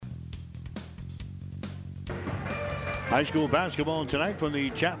High school basketball tonight from the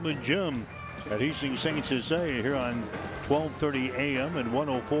Chapman Gym at Hastings St. Cecilia here on 1230 AM and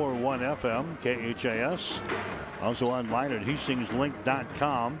 104.1 FM KHAS. Also online at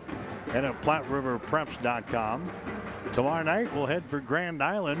hastingslink.com and at PlatteRiverPreps.com. Tomorrow night we'll head for Grand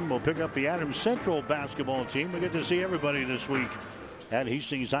Island. We'll pick up the Adams Central basketball team. We get to see everybody this week at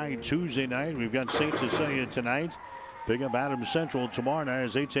Hastings High Tuesday night. We've got St. Cecilia tonight. Pick up Adams Central tomorrow night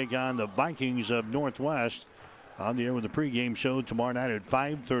as they take on the Vikings of Northwest. On the air with the pregame show tomorrow night at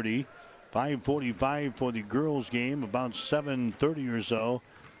 5:30. 5:45 for the girls game, about 7:30 or so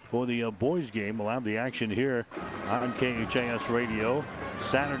for the boys game. We'll have the action here on KHAS Radio.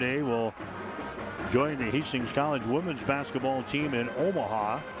 Saturday we'll join the Hastings College women's basketball team in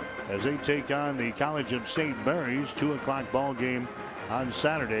Omaha as they take on the College of St. Mary's. 2 o'clock ball game on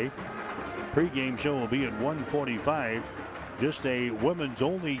Saturday. Pregame show will be at 1:45. Just a women's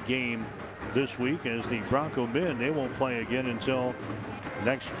only game this week as the Bronco men, they won't play again until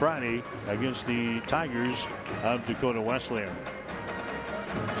next Friday against the Tigers of Dakota Wesleyan.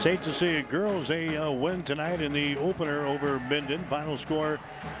 St. Cecilia girls, they win tonight in the opener over Minden. Final score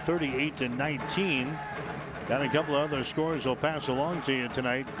 38-19. Got a couple of other scores I'll pass along to you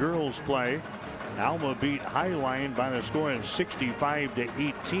tonight. Girls play. Alma beat Highline by the score of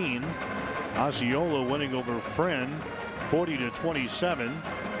 65-18. Osceola winning over Friend 40-27.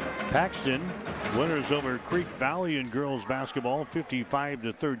 Paxton winners over Creek Valley in girls basketball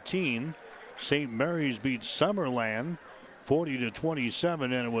 55-13. St. Mary's beat Summerland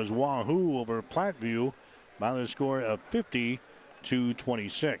 40-27, and it was Wahoo over Platteview by the score of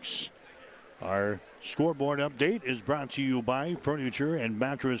 50-26. Our scoreboard update is brought to you by Furniture and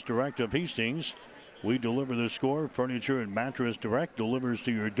Mattress Direct of Hastings. We deliver the score. Furniture and Mattress Direct delivers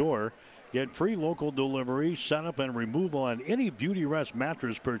to your door. Get free local delivery, setup, and removal on any Beautyrest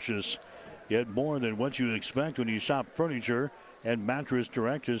mattress purchase. Get more than what you expect when you shop Furniture and Mattress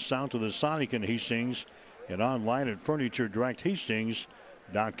Direct is south of the Sonic in Hastings and online at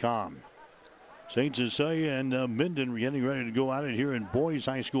FurnitureDirectHastings.com. St. Cecilia and Minden getting ready to go at it here in boys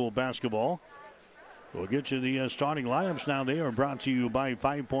high school basketball. We'll get you the starting lineups now. They are brought to you by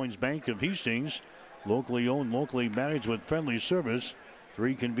 5 Points Bank of Hastings. Locally owned, locally managed with friendly service.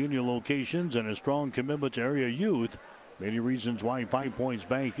 3 convenient locations and a strong commitment to area youth. Many reasons why 5 Points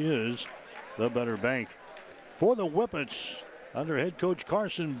Bank is the better bank. For the Whippets, under head coach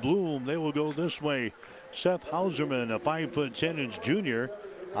Carson Bloom, they will go this way. Seth Hauserman, a 5'10" junior.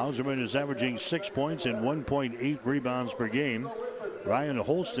 Hauserman is averaging 6 points and 1.8 rebounds per game. Ryan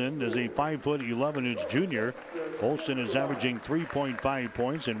Holston is a 5'11" junior. Holston is averaging 3.5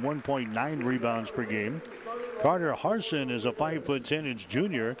 points and 1.9 rebounds per game. Carter Harson is a 5'10"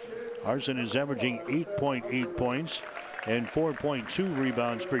 junior. Harson is averaging 8.8 points and 4.2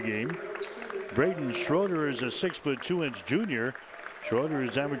 rebounds per game. Braden Schroeder is a 6'2" junior. Schroeder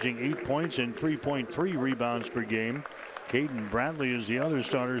is averaging 8 points and 3.3 rebounds per game. Caden Bradley is the other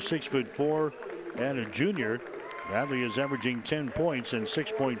starter, 6'4" and a junior. Bradley is averaging 10 points and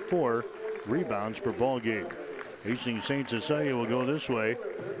 6.4 rebounds per ball game. Hastings St. Cecilia will go this way.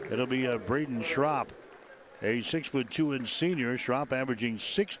 It'll be Braden Schropp, a 6'2" senior. Schropp averaging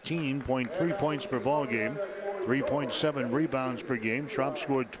 16.3 points per ball game, 3.7 rebounds per game. Schropp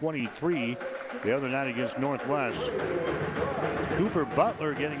scored 23 the other night against Northwest. Cooper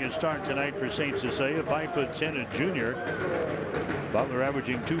Butler getting a start tonight for St. Cecilia, 5'10", a junior. Butler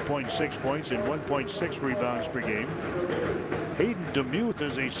averaging 2.6 points and 1.6 rebounds per game. Hayden DeMuth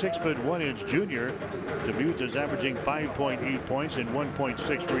is a 6'1" junior. DeMuth is averaging 5.8 points and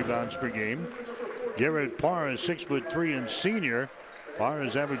 1.6 rebounds per game. Garrett Parr is 6'3" and senior. Parr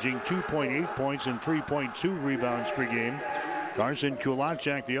is averaging 2.8 points and 3.2 rebounds per game. Carson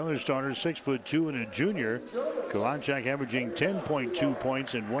Kulachak, the other starter, 6'2" and a junior. Kulachak averaging 10.2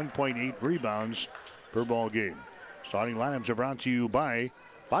 points and 1.8 rebounds per ball game. Starting lineups are brought to you by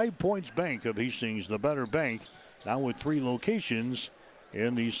 5 Points Bank of Hastings, the better bank, now with 3 locations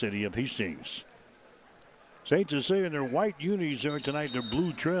in the city of Hastings. St. Cecilia in their white unis there tonight, their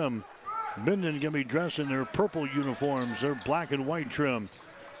blue trim. Minden going to be dressed in their purple uniforms, their black and white trim.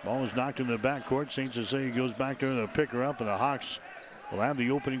 Ball is knocked in the backcourt. St. Cecilia goes back there to pick her up, and the Hawks will have the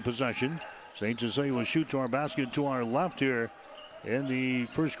opening possession. St. Cecilia will shoot to our basket to our left here in the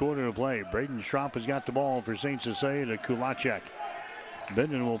first quarter of play. Braden Schropp has got the ball for St. Cecilia to Kulachek.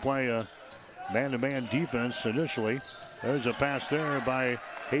 Minden will play a man-to-man defense initially. There's a pass there by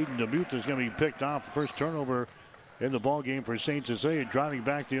Hayden DeMuth that's going to be picked off. First turnover in the ball game for St. Cecilia. Driving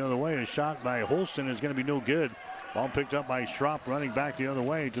back the other way. A shot by Holston is going to be no good. Ball picked up by Schropp, running back the other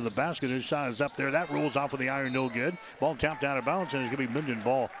way to the basket. His shot is up there. That rolls off with the iron, no good. Ball tapped out of bounds, and it's going to be Minden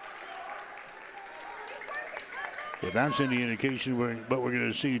ball. If that's any indication what we're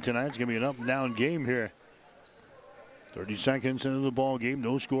going to see tonight, it's going to be an up and down game here. 30 seconds into the ball game.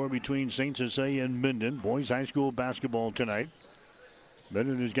 No score between St. Cecilia and Minden. Boys high school basketball tonight.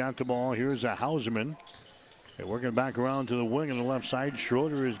 Minden has got the ball. Here's a Hauserman. They're working back around to the wing on the left side.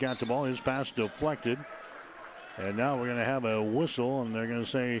 Schroeder has got the ball. His pass deflected. And now we're going to have a whistle, and they're going to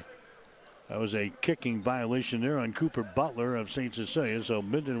say that was a kicking violation there on Cooper Butler of St. Cecilia. So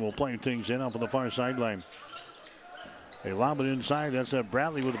Minden will play things in off of the far sideline. They lob it inside. That's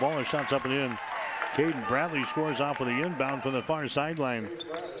Bradley with the ball. His shot's up and in. Caden Bradley scores off of the inbound from the far sideline.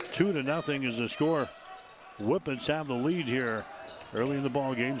 2-0 is the score. Whippets have the lead here early in the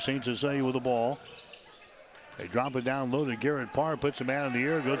ball game. St. Cecilia with the ball. They drop it down low to Garrett Parr. Puts a man in the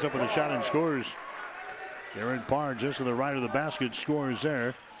air. Goes up with a shot and scores. Garrett Parr just to the right of the basket scores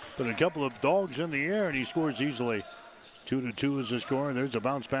there. Put a couple of dogs in the air and he scores easily. 2-2 is the score. There's a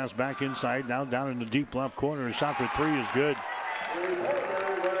bounce pass back inside. Now down in the deep left corner. A shot for three is good.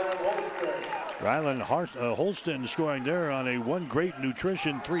 Ryland Holston scoring there on a One Great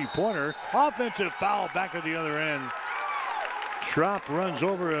Nutrition three-pointer. Offensive foul back at the other end. Schropp runs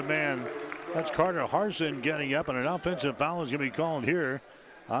over a man. That's Carter Harson getting up, and an offensive foul is going to be called here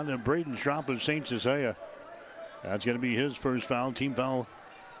on the Braden Schropp of St. Cecilia. That's going to be his first foul. Team foul.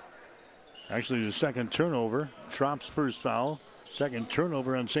 Actually, the second turnover. Schropp's first foul. Second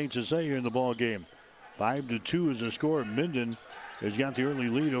turnover on St. Cecilia in the ball game. 5-2 is the score. Minden has got the early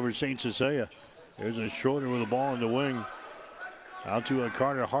lead over St. Cecilia. There's a Schroeder with the ball in the wing. Out to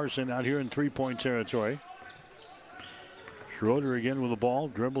Carter Harson out here in three-point territory. Schroeder again with the ball.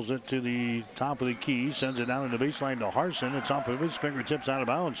 Dribbles it to the top of the key. Sends it down in the baseline to Harson. It's off of his fingertips out of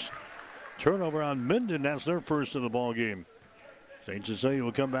bounds. Turnover on Minden. That's their first of the ball game. St. Cecilia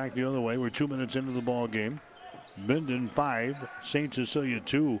will come back the other way. We're 2 minutes into the ball game. Minden 5, St. Cecilia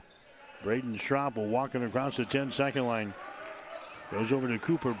 2. Braden Schropp will walk it across the 10-second line. Goes over to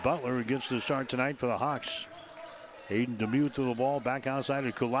Cooper Butler, who gets the start tonight for the Hawks. Hayden DeMute to the ball, back outside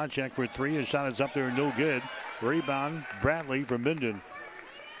to Kulacek for three. His shot is up there, no good. Rebound, Bradley from Minden.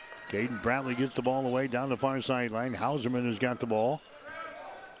 Caden Bradley gets the ball away down the far sideline. Hauserman has got the ball.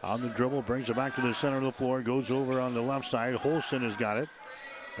 On the dribble, brings it back to the center of the floor. Goes over on the left side. Holston has got it.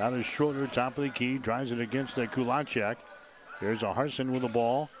 Now to Schroeder, top of the key. Drives it against the Kulacek. There's a Harson with the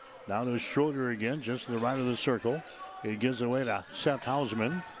ball. Now to Schroeder again, just to the right of the circle. He gives it away to Seth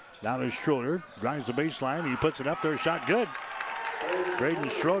Hauserman. Now to Schroeder. Drives the baseline. He puts it up there. Shot good. Braden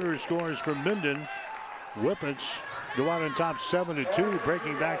Schroeder scores for Minden. Whippets go out on top 7-2.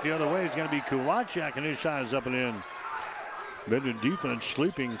 Breaking back the other way is going to be Kulacek, and his shot is up and in. Minden defense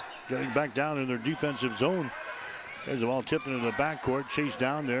sleeping, getting back down in their defensive zone. There's the ball tipped into the backcourt. Chased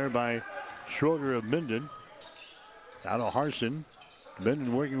down there by Schroeder of Minden. Now to Harson.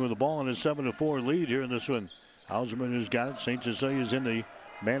 Minden working with the ball in a 7-4 lead here in this one. Hauserman has got it. St. Cecilia's in the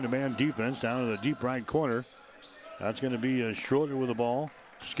man-to-man defense down in the deep right corner. That's going to be a Schroeder with the ball.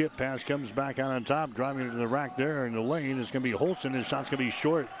 Skip pass comes back out on top, driving it to the rack there in the lane. It's going to be Holston. His shot's going to be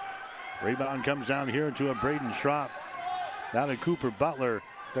short. Rebound comes down here to a Braden Schropp. Now to Cooper Butler.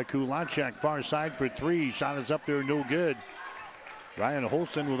 To Kulacek, far side for three. Shot is up there, no good. Ryan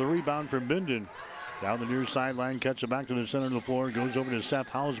Holston with a rebound for Minden. Down the near sideline, cuts it back to the center of the floor. Goes over to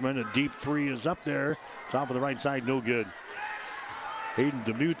Seth Hauserman. A deep three is up there. Top of the right side, no good. Hayden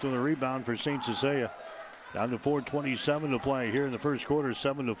DeMute on the rebound for St. Cecilia. Down to 4:27 to play here in the first quarter,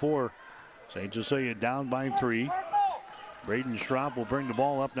 7-4. St. Cecilia down by three. Braden Schropp will bring the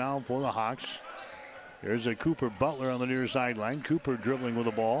ball up now for the Hawks. There's a Cooper Butler on the near sideline. Cooper dribbling with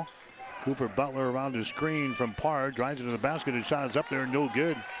the ball. Cooper Butler around the screen from Parr. Drives it to the basket. His shot is up there, no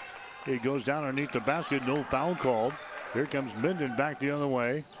good. It goes down underneath the basket. No foul called. Here comes Minden back the other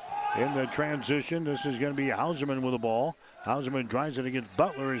way. In the transition, this is going to be Hauserman with the ball. Hauserman drives it against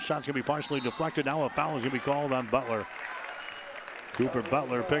Butler. His shot's going to be partially deflected. Now a foul is going to be called on Butler. Cooper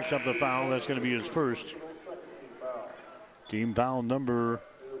Butler picks up the foul. That's going to be his first. Team foul number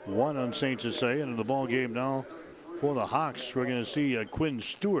 1 on St. Cecilia. And in the ball game now for the Hawks, we're going to see Quinn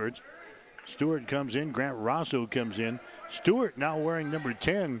Stewart. Stewart comes in. Grant Rosso comes in. Stewart now wearing number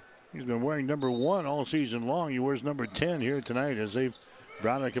 10. He's been wearing number 1 all season long. He wears number 10 here tonight as they've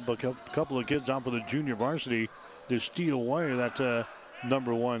brought a couple of kids off of the junior varsity to steal away that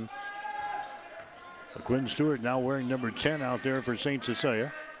number 1. Quinn Stewart now wearing number 10 out there for St.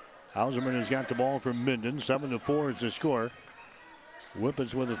 Cecilia. Hauserman has got the ball from Minden. 7-4 is the score.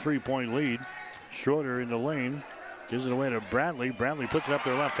 Whippets with a 3-point lead. Schroeder in the lane. Gives it away to Bradley. Bradley puts it up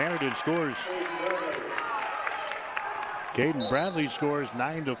there left-handed and scores. Caden Bradley scores.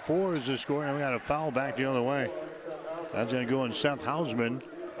 9-4 is the score. And we got a foul back the other way. That's going to go on Seth Hauserman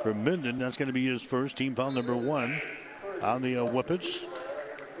for Minden. That's going to be his first. Team foul number 1. on the Whippets.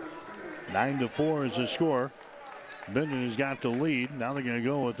 9-4 is the score. Minden has got the lead. Now they're going to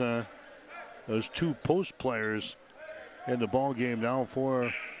go with those two post players in the ball game now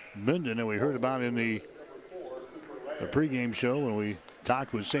for Minden that we heard about in the pregame show when we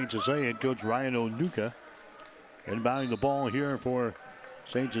talked with St. Cecilia head coach Ryan Onuka. Inbounding the ball here for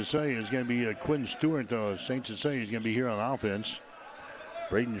St. Cecilia is going to be Quinn Stewart, though. St. Cecilia is going to be here on offense.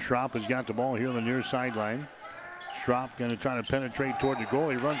 Braden Schropp has got the ball here on the near sideline. Schropp going to try to penetrate toward the goal.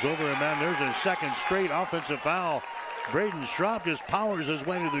 He runs over a man. There's a second straight offensive foul. Braden Schropp just powers his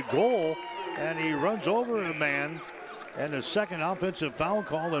way to the goal, and he runs over a man. And a second offensive foul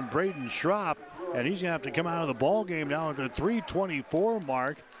call on Braden Schropp, and he's going to have to come out of the ball game now at the 3:24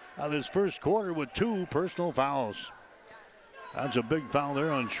 mark of this first quarter with 2 personal fouls. That's a big foul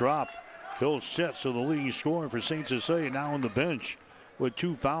there on Schropp. He'll sit, so the leading scorer for St. Cecilia now on the bench with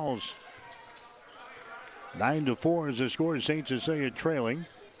 2 fouls. 9-4 is the score. St. Cecilia trailing.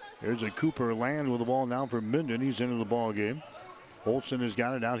 There's a Cooper Land with the ball now for Minden. He's into the ball game. Holston has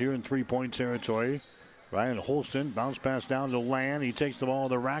got it out here in 3-point territory. Ryan Holston, bounce pass down to Land. He takes the ball to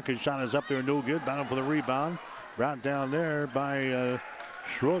the rack. His shot is up there, no good. Battle for the rebound. Brought down there by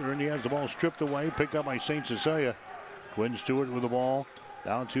Schroeder, and he has the ball stripped away. Picked up by St. Cecilia. Quinn Stewart with the ball.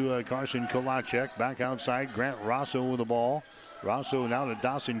 Down to Carson Kolacek. Back outside. Grant Rosso with the ball. Rosso now to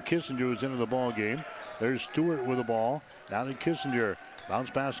Dawson Kissinger, who's into the ball game. There's Stewart with the ball. Now to Kissinger. Bounce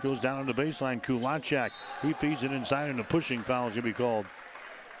pass goes down on the baseline. Kulacek. He feeds it inside, and a pushing foul is going to be called.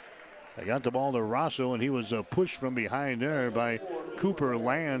 They got the ball to Rosso, and he was pushed from behind there by Cooper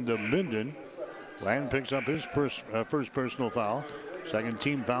Land of Minden. Land picks up his first personal foul. Second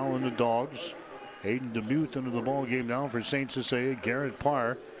team foul on the Dogs. Hayden DeMuth into the ball game now for St. Cecilia. Garrett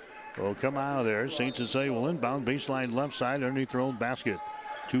Parr will come out of there. St. Cecilia will inbound baseline left side underneath their own basket.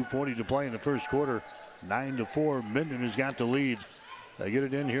 2:40 to play in the first quarter. 9-4. Minden has got the lead. They get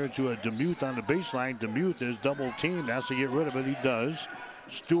it in here to a DeMuth on the baseline. DeMuth is double teamed. Has to get rid of it. He does.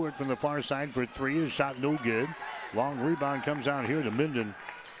 Stewart from the far side for 3. His shot no good. Long rebound comes out here to Minden.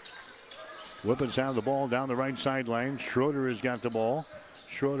 Whippets have the ball down the right sideline. Schroeder has got the ball.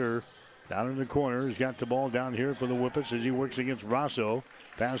 Schroeder down in the corner. He's got the ball down here for the Whippets as he works against Rosso.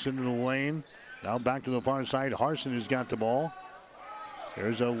 Pass into the lane. Now back to the far side. Harson has got the ball.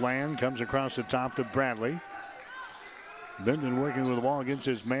 There's a Land. Comes across the top to Bradley. Minden working with the ball against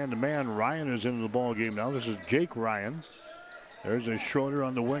his man-to-man. Ryan is into the ball game now. This is Jake Ryan. There's a Schroeder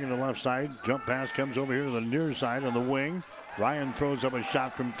on the wing on the left side. Jump pass comes over here to the near side on the wing. Ryan throws up a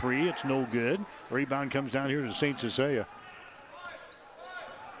shot from 3. It's no good. Rebound comes down here to St. Cecilia.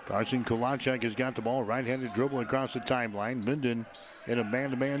 Carson Kulacek has got the ball. Right-handed dribble across the timeline. Minden in a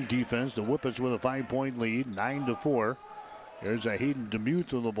man-to-man defense. The Whippets with a 5-point lead. 9-4. There's a Hayden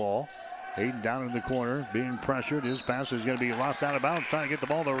DeMuth with the ball. Hayden down in the corner, being pressured. His pass is going to be lost out of bounds. Trying to get the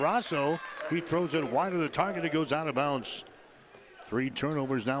ball to Rosso. He throws it wide of the target. It goes out of bounds. 3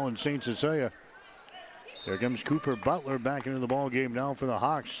 turnovers now in St. Cecilia. There comes Cooper Butler back into the ball game now for the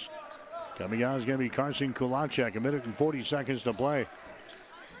Hawks. Coming out is going to be Carson Kulacek. 1 minute and 40 seconds to play.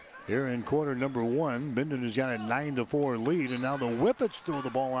 Here in quarter number 1, Minden has got a 9-4 lead, and now the Whippets throw the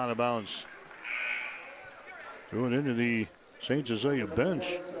ball out of bounds. Threw it into the St. Cecilia bench.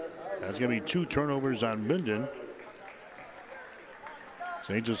 That's going to be 2 turnovers on Minden.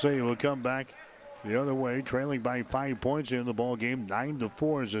 St. Cecilia will come back the other way, trailing by 5 points here in the ball game.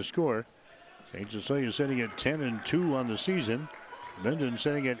 9-4 is the score. St. Cecilia sitting at 10-2 on the season. Minden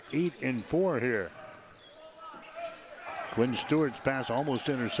sitting at 8-4 here. Quinn Stewart's pass almost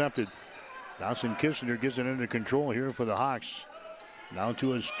intercepted. Dawson Kissinger gets it under control here for the Hawks. Now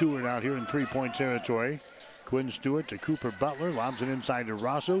to a Stewart out here in 3-point territory. Quinn Stewart to Cooper Butler. Lobs it inside to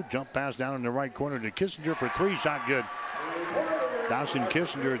Rosso. Jump pass down in the right corner to Kissinger for 3. Shot good. Dawson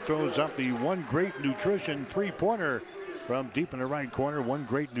Kissinger throws up the One Great Nutrition 3-pointer from deep in the right corner. One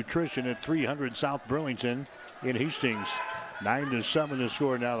Great Nutrition at 300 South Burlington in Hastings. 9-7 to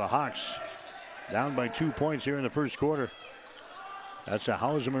score now. The Hawks down by 2 points here in the first quarter. That's a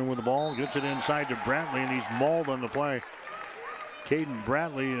Hauserman with the ball. Gets it inside to Bradley, and he's mauled on the play. Caden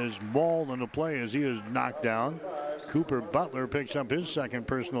Bradley is mauled on the play as he is knocked down. Cooper Butler picks up his second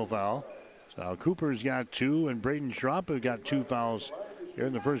personal foul. So Cooper's got 2, and Braden Schropp has got 2 fouls here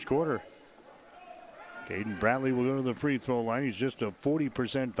in the first quarter. Caden Bradley will go to the free throw line. He's just a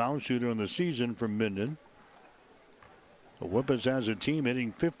 40% foul shooter on the season from Minden. The Whippets as a team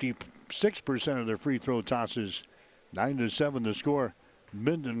hitting 56% of their free throw tosses. 9-7 the score.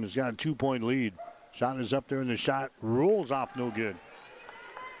 Minden has got a 2-point lead. Shot is up there, and the shot rolls off, no good.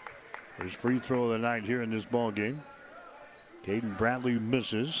 There's free throw of the night here in this ball game. Caden Bradley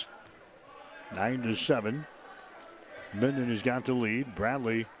misses. 9-7. Minden has got the lead.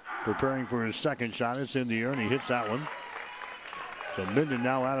 Bradley preparing for his second shot. It's in the air, and he hits that one. So Minden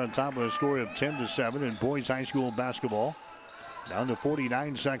now out on top with a score of 10-7 in boys high school basketball. Down to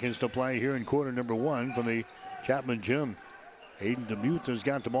 49 seconds to play here in quarter number one from the Chapman Gym. Hayden DeMuth has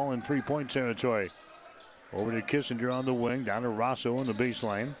got the ball in three-point territory. Over to Kissinger on the wing, down to Rosso on the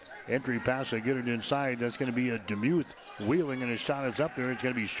baseline. Entry pass, they get it inside. That's going to be a DeMuth wheeling, and his shot is up there. It's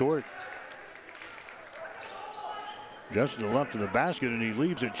going to be short. Just to the left of the basket, and he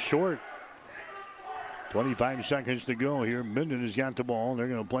leaves it short. 25 seconds to go here. Minden has got the ball. They're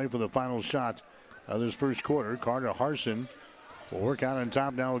going to play for the final shot of this first quarter. Carter Harson will work out on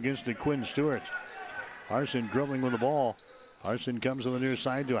top now against the Quinn Stewart. Harson dribbling with the ball. Harson comes to the near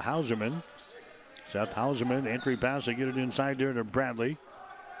side to Hauserman. Seth Hauserman, entry pass. They get it inside there to Bradley.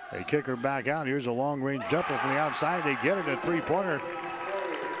 They kick her back out. Here's a long-range jumper from the outside. They get it, a three-pointer.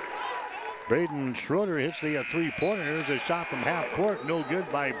 Braden Schroeder hits the three-pointer. Here's a shot from half court. No good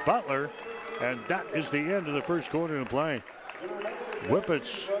by Butler. And that is the end of the first quarter of play.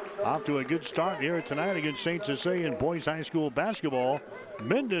 Whippets off to a good start here tonight against St. Cecilia in boys high school basketball.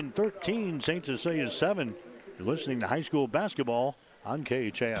 Minden 13, St. Cecilia 7. You're listening to high school basketball on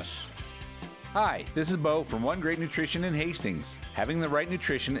KHAS. Hi, this is Bo from One Great Nutrition in Hastings. Having the right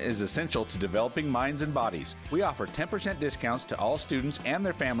nutrition is essential to developing minds and bodies. We offer 10% discounts to all students and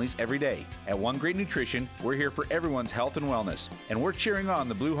their families every day. At One Great Nutrition, we're here for everyone's health and wellness, and we're cheering on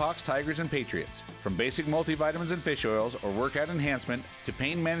the Blue Hawks, Tigers, and Patriots. From basic multivitamins and fish oils or workout enhancement to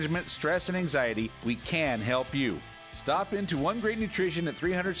pain management, stress, and anxiety, we can help you. Stop into One Great Nutrition at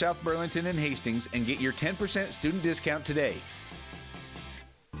 300 South Burlington in Hastings and get your 10% student discount today.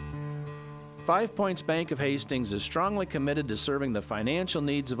 5 Points Bank of Hastings is strongly committed to serving the financial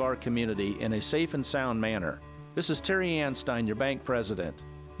needs of our community in a safe and sound manner. This is Terry Anstein, your bank president.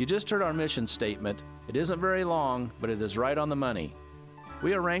 You just heard our mission statement. It isn't very long, but it is right on the money.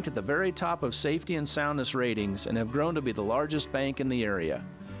 We are ranked at the very top of safety and soundness ratings and have grown to be the largest bank in the area.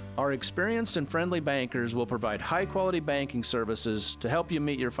 Our experienced and friendly bankers will provide high-quality banking services to help you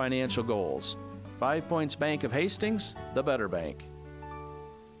meet your financial goals. 5 Points Bank of Hastings, the better bank.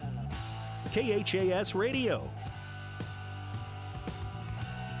 KHAS Radio.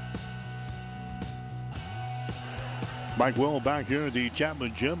 Mike Will back here at the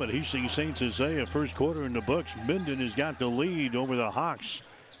Chapman Gym at Hastings St. Cecilia. First quarter in the books. Minden has got the lead over the Hawks.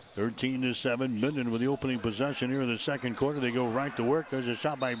 13-7. Minden with the opening possession here in the second quarter. They go right to work. There's a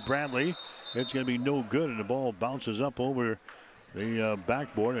shot by Bradley. It's going to be no good, and the ball bounces up over the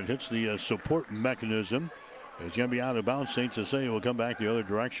backboard and hits the support mechanism. It's going to be out of bounds. St. Cecilia will come back the other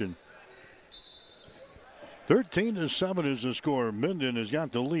direction. 13-7 is the score. Minden has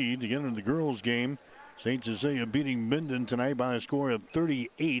got the lead again in the girls' game. St. Cecilia beating Minden tonight by a score of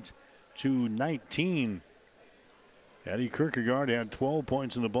 38-19. Eddie Kierkegaard had 12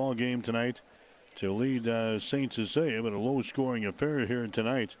 points in the ball game tonight to lead St. Cecilia, but a low-scoring affair here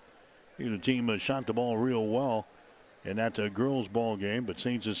tonight. The team shot the ball real well in that girls' ball game, but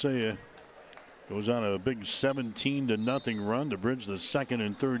St. Cecilia goes on a big 17-0 run to bridge the second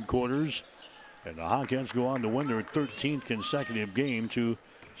and third quarters. And the Hawkins go on to win their 13th consecutive game to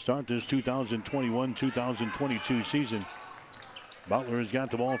start this 2021-2022 season. Butler has got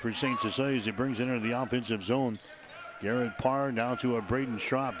the ball for St. Cecilia as he brings it into the offensive zone. Garrett Parr now to a Braden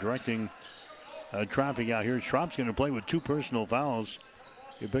Schropp directing traffic out here. Schropp's going to play with 2 personal fouls.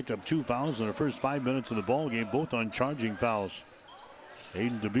 He picked up 2 fouls in the first 5 minutes of the ball game, both on charging fouls.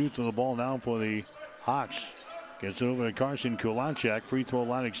 Hayden DeMuth to the ball now for the Hawks. Gets it over to Carson Kulachek. Free throw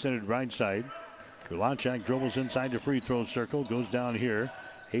line extended right side. Kulachek dribbles inside the free throw circle. Goes down here.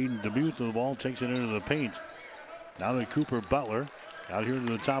 Hayden DeMuth to the ball. Takes it into the paint. Now to Cooper Butler. Out here to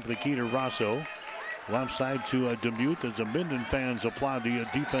the top of the key to Rosso. Left side to DeMuth as the Minden fans applaud the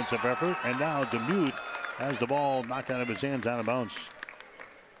defensive effort. And now DeMuth has the ball knocked out of his hands, out of bounds.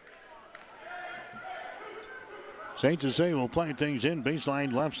 St. Cecilia will play things in.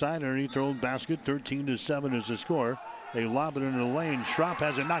 Baseline left side underneath their own basket. 13-7 is the score. They lob it into the lane. Schropp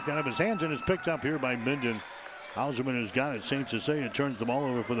has it knocked out of his hands and is picked up here by Minden. Hauserman has got it. St. Cecilia turns the ball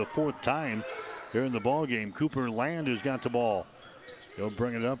over for the 4th time here in the ball game. Cooper Land has got the ball. He'll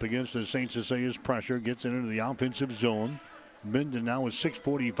bring it up against the St. Cecilia's pressure. Gets it into the offensive zone. Minden now with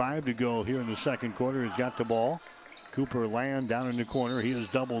 6:45 to go here in the second quarter has got the ball. Cooper Land down in the corner. He is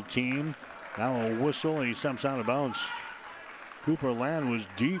double teamed. Now a whistle and he steps out of bounds. Cooper Land was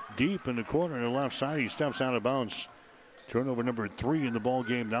deep in the corner on the left side. He steps out of bounds. Turnover number 3 in the ball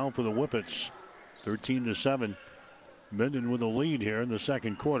game now for the Whippets. 13-7. Minden with a lead here in the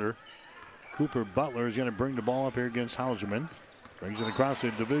second quarter. Cooper Butler is going to bring the ball up here against Hauserman. Brings it across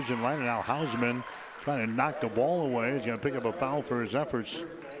the division line, and now Hauserman trying to knock the ball away. He's going to pick up a foul for his efforts.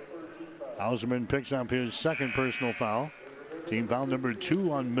 Hauserman picks up his second personal foul. Team foul number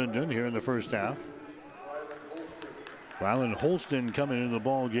 2 on Minden here in the first half. Rylan Holston coming into the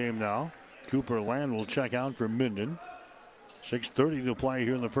ball game now. Cooper Land will check out for Minden. 6:30 to play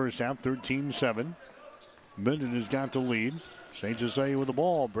here in the first half, 13-7. Minden has got the lead. St. Cecilia with the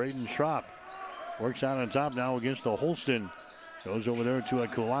ball. Braden Schropp works out on top now against the Holston. Goes over there to a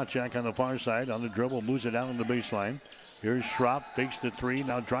Kulachek on the far side. On the dribble, moves it down on the baseline. Here's Schropp, fakes the three,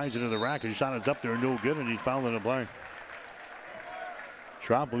 now drives it to the rack. His shot is up there, no good, and he's fouled in the play.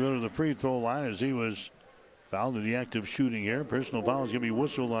 Schropp will go to the free throw line as he was fouled in the act of shooting here. Personal foul is going to be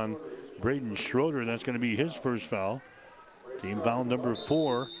whistled on Braden Schroeder. That's going to be his first foul. Team foul number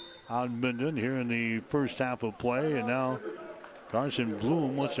 4 on Minden here in the first half of play. And now Carson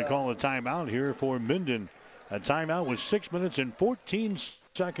Bloom wants to call a timeout here for Minden. A timeout with 6 minutes and 14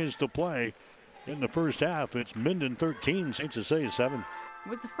 seconds to play in the first half. It's Minden 13, St. Cecilia 7. It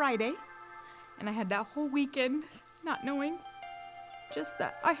was a Friday, and I had that whole weekend not knowing just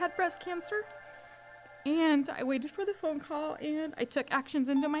that I had breast cancer. And I waited for the phone call, and I took actions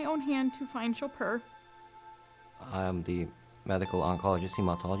into my own hand to find Chopin. I am the medical oncologist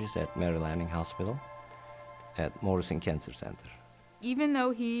hematologist at Mary Lanning Hospital at Morrison Cancer Center. Even though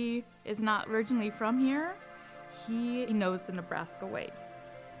he is not originally from here, he knows the Nebraska ways.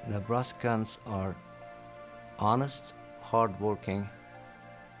 Nebraskans are honest, hardworking,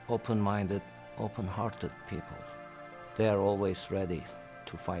 open-minded, open-hearted people. They are always ready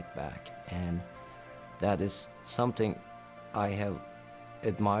to fight back, and that is something I have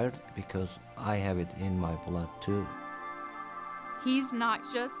admired because I have it in my blood too. He's not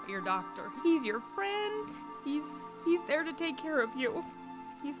just your doctor. He's your friend. He's there to take care of you.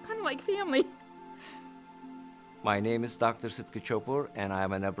 He's kind of like family. My name is Dr. Sitka Chopur, and I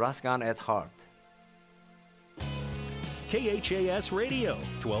am a Nebraskan at heart. KHAS Radio,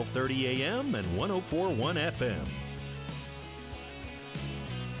 1230 AM and 104.1 FM.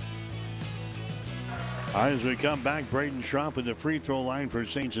 All right, as we come back, Braden Schropp at the free throw line for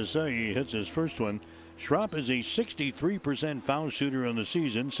St. Cecilia. He hits his first one. Schropp is a 63% foul shooter on the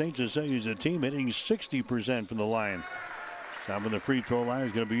season. St. Cecilia is a team hitting 60% from the line. Schropp on the free throw line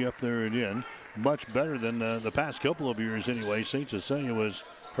is going to be up there and in. Much better than the past couple of years anyway. St. Cecilia was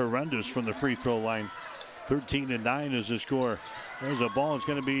horrendous from the free throw line. 13-9 is the score. There's a ball that's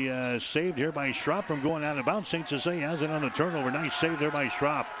going to be saved here by Schropp from going out of bounds. St. Cecilia has it on the turnover. Nice save there by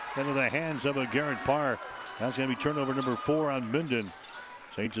Schropp into the hands of a Garrett Parr. That's going to be turnover number 4 on Minden.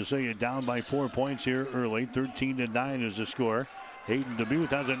 St. Cecilia down by 4 points here early. 13-9 is the score. Hayden DeMuth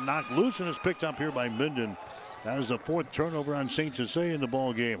has it knocked loose and is picked up here by Minden. That is the 4th turnover on St. Cecilia in the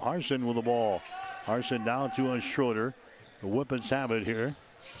ball game. Harson with the ball. Harson down to a Schroeder. The Whippets have it here.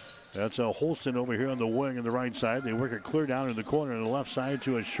 That's a Holston over here on the wing on the right side. They work it clear down in the corner on the left side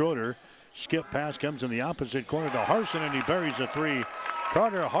to a Schroeder. Skip pass comes in the opposite corner to Harson, and he buries the 3.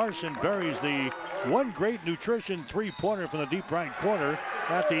 Carter Harson buries the One Great Nutrition three-pointer from the deep right corner.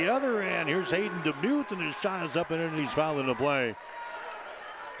 At the other end, here's Hayden DeMuth, and his shot is up and in, and he's fouled in the play.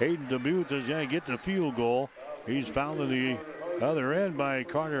 Hayden DeMuth is going to get the field goal. He's fouled in the other end by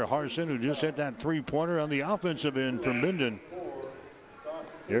Carter Harson, who just hit that three-pointer on the offensive end for Minden.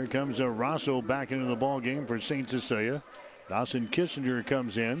 Here comes Rosso back into the ball game for St. Cecilia. Dawson Kissinger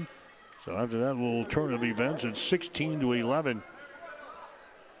comes in. So after that little turn of events, it's 16-11.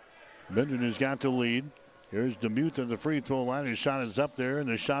 Minden has got the lead. Here's DeMuth at the free throw line. His shot is up there, and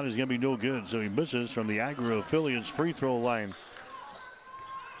the shot is going to be no good. So he misses from the Agro Affiliates free throw line.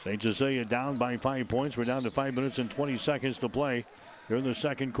 St. Cecilia down by 5 points. We're down to 5 minutes and 20 seconds to play. Here in the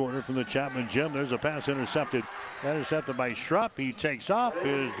second quarter from the Chapman Gym. There's a pass intercepted. Intercepted by Schropp. He takes off.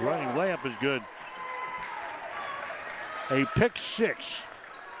 His running layup is good. A pick 6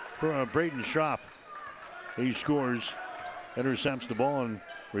 for Braden Schropp. He scores, intercepts the ball, and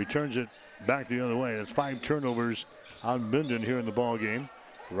returns it back the other way. That's 5 turnovers on Minden here in the ball game.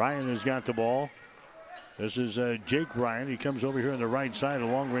 Ryan has got the ball. This is Jake Ryan. He comes over here on the right side. A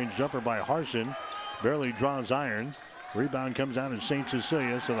long-range jumper by Harson. Barely draws iron. Rebound comes out of St.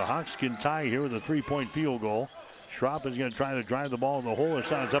 Cecilia, so the Hawks can tie here with a 3-point field goal. Schropp is going to try to drive the ball in the hole. His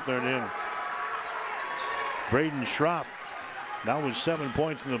shot is up there and in. Braden Schropp now with 7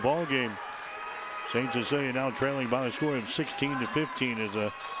 points in the ball game. St. Cecilia now trailing by a score of 16-15 as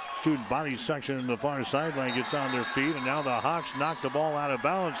a student body section in the far sideline gets on their feet, and now the Hawks knock the ball out of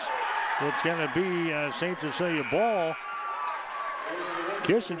bounds. It's going to be St. Cecilia ball.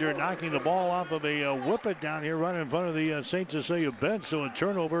 Kissinger knocking the ball off of a Whippet down here right in front of the St. Cecilia bench. So a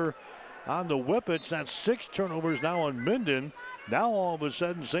turnover on the Whippets. That's 6 turnovers now on Minden. Now all of a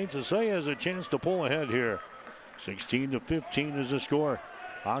sudden, St. Cecilia has a chance to pull ahead here. 16-15 is the score.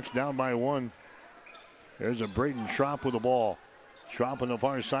 Hawks down by 1. There's a Braden Schropp with the ball. Schropp on the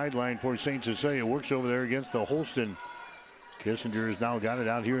far sideline for St. Cecilia. Works over there against the Holston. Kissinger has now got it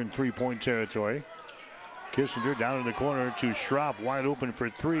out here in three-point territory. Kissinger down in the corner to Schropp, wide open for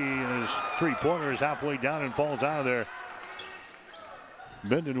 3, and his three-pointer is halfway down and falls out of there.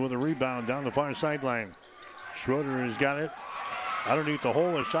 Minden with a rebound down the far sideline. Schroeder has got it underneath the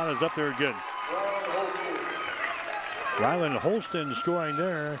hole. The shot is up there good. Ryland Holston scoring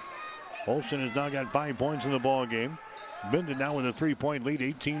there. Holston has now got 5 points in the ball game. Minden now with a 3-point lead,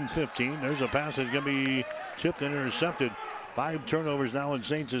 18-15. There's a pass that's going to be tipped and intercepted. 5 turnovers now in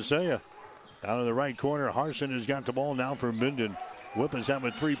St. Cecilia. Out of the right corner, Harson has got the ball now for Minden. Whippets have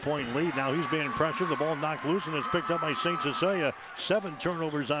a 3-point lead. Now he's being pressured. The ball knocked loose and is picked up by St. Cecilia. 7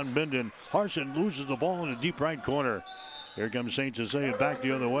 turnovers on Minden. Harson loses the ball in the deep right corner. Here comes St. Cecilia back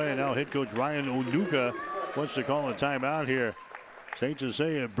the other way. And now head coach Ryan Onuka wants to call a timeout here. St.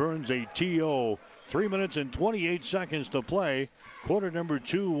 Cecilia burns a TO. 3 minutes and 28 seconds to play. Quarter number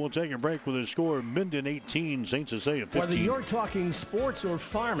 2, we'll take a break with a score. Minden 18, St. Cecilia 15. Whether you're talking sports or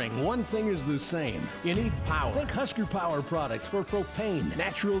farming, one thing is the same. You need power. Think Husker Power products for propane,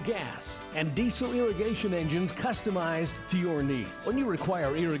 natural gas, and diesel irrigation engines customized to your needs. When you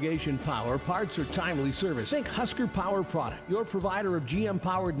require irrigation power, parts, or timely service, think Husker Power products, your provider of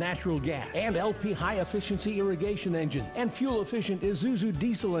GM-powered natural gas and LP high-efficiency irrigation engine and fuel-efficient Isuzu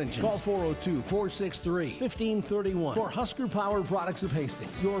diesel engines. Call 402-463-1531 for Husker Power Products of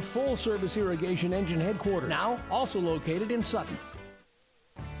Hastings, your full-service irrigation engine headquarters, now also located in Sutton.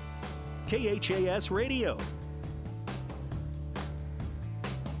 KHAS Radio.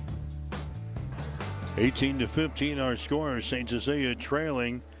 18-15 our score. St. Cecilia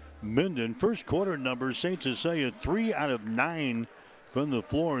trailing Minden. First quarter numbers, St. Cecilia 3 out of 9 from the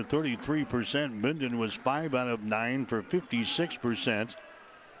floor, 33%. Minden was 5 out of 9 for 56%.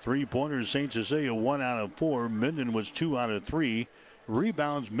 Three-pointers, St. Cecilia 1 out of 4. Minden was 2 out of 3.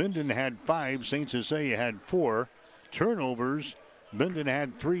 Rebounds, Minden had 5. St. Cecilia had 4. Turnovers, Minden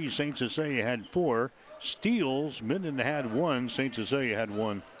had 3. St. Cecilia had 4. Steals, Minden had 1. St. Cecilia had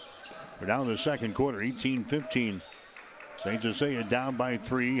 1. We're down to the second quarter, 18-15. St. Cecilia down by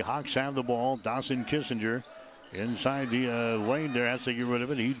 3. Hawks have the ball. Dawson Kissinger inside the lane there, has to get rid of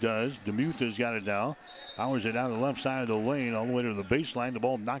it. He does. DeMuth has got it now. Powers it down the left side of the lane all the way to the baseline. The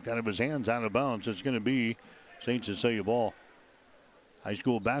ball knocked out of his hands, out of bounds. It's going to be St. Cecilia ball. High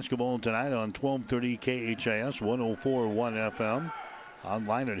school basketball tonight on 1230 KHAS, 104.1 FM.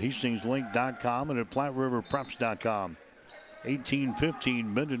 Online at HastingsLink.com and at PlatteRiverPreps.com. 18-15,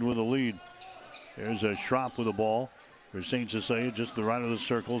 Minden with a lead. There's a Schropp with the ball for St. Cecilia, just the right of the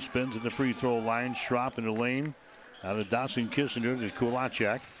circle. Spins at the free throw line. Schropp in the lane. Out of Dawson Kissinger to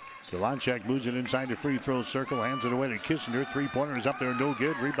Kulacek. Kulacek moves it inside the free throw circle. Hands it away to Kissinger. Three-pointer is up there, no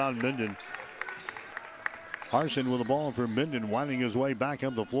good. Rebound Minden. Harson with the ball for Minden, winding his way back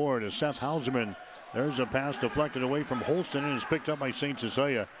up the floor to Seth Hauserman. There's a pass deflected away from Holston and is picked up by St.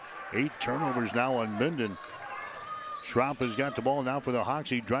 Cecilia. 8 turnovers now on Minden. Schropp has got the ball now for the Hawks.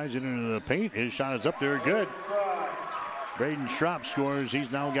 He drives it into the paint. His shot is up there, good. Braden Schropp scores. He's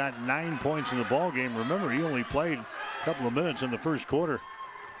now got 9 points in the ball game. Remember, he only played a couple of minutes in the first quarter.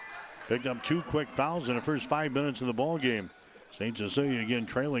 Picked up 2 quick fouls in the first 5 minutes of the ball game. St. Cecilia again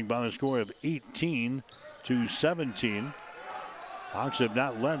trailing by a score of 18-17. Hawks have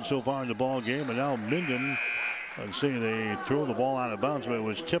not led so far in the ball game, and now Minden, let's see, they throw the ball out of bounds, but it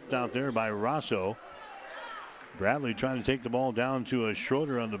was tipped out there by Rosso. Bradley trying to take the ball down to a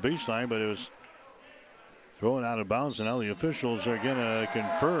Schroeder on the baseline, but it was thrown out of bounds, and now the officials are going to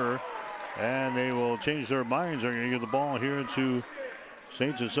confer, and they will change their minds. They're going to give the ball here to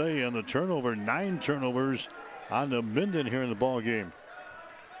St. Cecilia on the turnover. 9 turnovers on the Minden here in the ball game.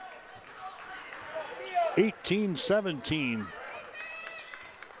 18-17.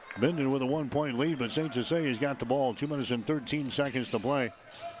 Minden with a 1-point lead, but St. Cecilia's got the ball. 2 minutes and 13 seconds to play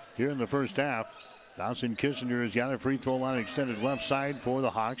here in the first half. Dawson Kissinger has got a free throw line extended left side for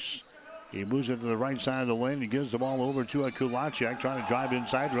the Hawks. He moves it to the right side of the lane and gives the ball over to a Kulacek, trying to drive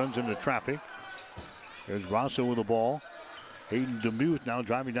inside, runs into traffic. There's Rosso with the ball. Hayden DeMuth now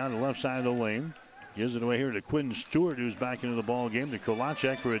driving down the left side of the lane. Gives it away here to Quinn Stewart, who's back into the ball game. To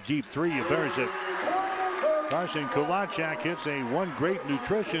Kulacek for a deep three. He buries it. Carson Kulacek hits a One Great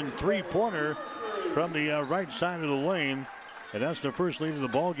Nutrition three-pointer from the right side of the lane. And that's the first lead of the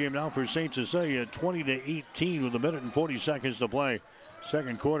ball game now for St. Cecilia, 20-18 with a minute and 40 seconds to play.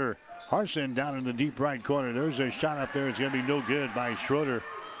 Second quarter, Harson down in the deep right corner. There's a shot up there. It's going to be no good by Schroeder.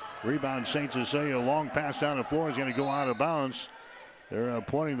 Rebound St. Cecilia. Long pass down the floor is going to go out of bounds. They're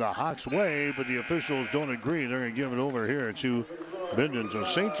pointing the Hawks' way, but the officials don't agree. They're going to give it over here to Minden. So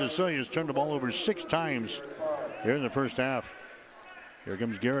St. Cecilia's turned the ball over 6 times here in the first half. Here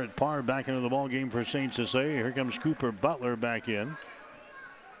comes Garrett Parr back into the ball game for St. Cecilia. Here comes Cooper Butler back in.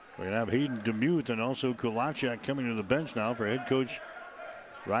 We're going to have Hayden DeMuth and also Kulachek coming to the bench now for head coach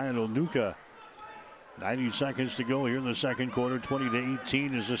Ryan Onuka. 90 seconds to go here in the second quarter.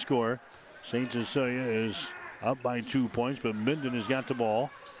 20-18 is the score. St. Cecilia is up by 2 points, but Minden has got the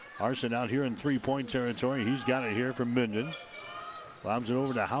ball. Arson out here in three-point territory. He's got it here from Minden. Lobs it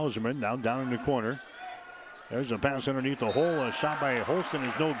over to Hauserman, now down in the corner. There's a pass underneath the hole. A shot by Holston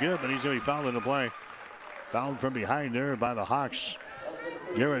is no good, but he's going to be fouled in the play. Fouled from behind there by the Hawks.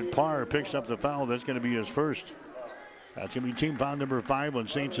 Garrett Parr picks up the foul. That's going to be his first. That's going to be team foul number 5 on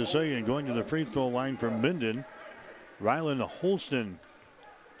St. Cecilia. And going to the free throw line for Minden, Rylan Holston.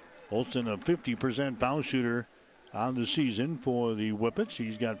 Holston, a 50% foul shooter on the season for the Whippets.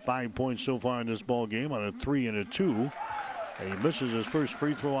 He's got 5 points so far in this ball game on a 3 and a 2. And he misses his first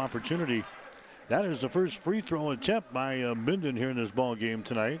free throw opportunity. That is the first free throw attempt by Minden here in this ball game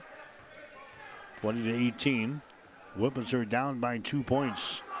tonight. 20-18. Whippets are down by 2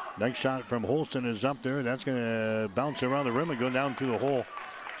 points. Next shot from Holston is up there. That's going to bounce around the rim and go down through the hole.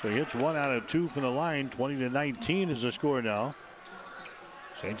 So he hits 1 out of 2 from the line. 20-19 is the score now.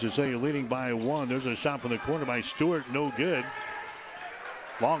 St. Cecilia leading by 1. There's a shot from the corner by Stewart. No good.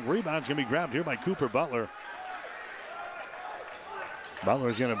 Long rebound's going to be grabbed here by Cooper Butler.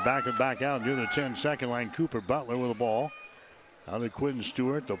 Butler's going to back it back out near the 10-second line. Cooper Butler with the ball. Now to Quinn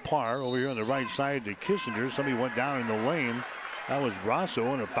Stewart, to Parr. Over here on the right side to Kissinger. Somebody went down in the lane. That was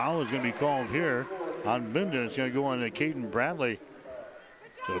Rosso, and a foul is going to be called here on Minden. It's going to go on to Caden Bradley.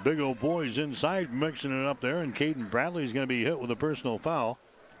 So the big old boys inside mixing it up there, and Caden Bradley is going to be hit with a personal foul.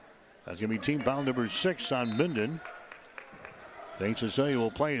 That's going to be team foul number 6 on Minden. St. Cecilia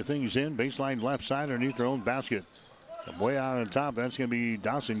will play things in. Baseline left side underneath their own basket. And way out on top, that's going to be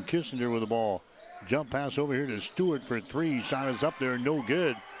Dawson Kissinger with the ball. Jump pass over here to Stewart for 3. Shot is up there, no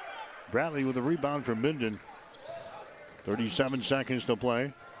good. Bradley with a rebound from Minden. 37 seconds to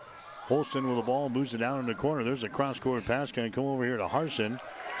play. Holston with the ball, moves it down in the corner. There's a cross-court pass. Going to come over here to Harson.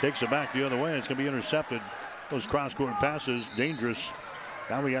 Takes it back the other way. It's going to be intercepted. Those cross-court passes, dangerous.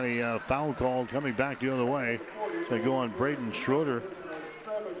 Now we got a foul call coming back the other way. It's going to go on Braden Schroeder.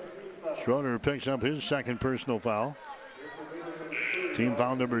 Schroeder picks up his second personal foul. Team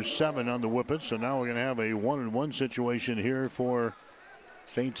foul number 7 on the Whippets. So now we're going to have a 1-on-1 situation here for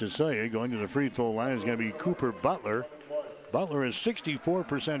St. Cecilia. Going to the free throw line is going to be Cooper Butler. Butler is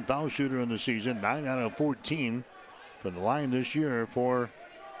 64% foul shooter in the season. 9 out of 14 from the line this year for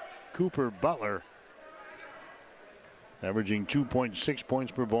Cooper Butler. Averaging 2.6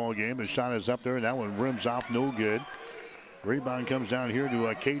 points per ball game. His shot is up there. That one rims off, no good. Rebound comes down here to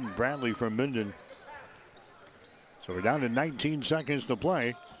Caden Bradley from Minden. So we're down to 19 seconds to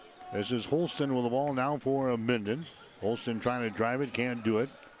play. This is Holston with the ball now for Minden. Holston trying to drive it, can't do it.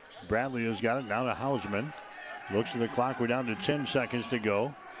 Bradley has got it now to Hausman. Looks at the clock, we're down to 10 seconds to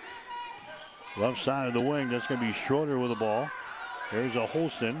go. Left side of the wing, that's going to be Schroeder with the ball. There's a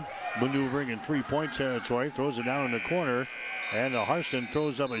Holston maneuvering in three-point territory. Throws it down in the corner. And Harston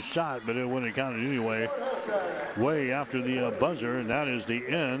throws up a shot, but it wouldn't have counted anyway. Way after the buzzer, and that is the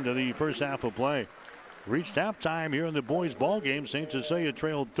end of the first half of play. Reached halftime here in the boys' ball game. St. Cecilia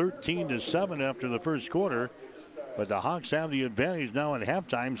trailed 13-7 after the first quarter. But the Hawks have the advantage now at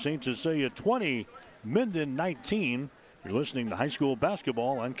halftime. St. Cecilia 20, Minden 19. You're listening to high school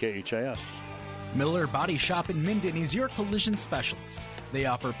basketball on KHAS. Miller Body Shop in Minden is your collision specialist. They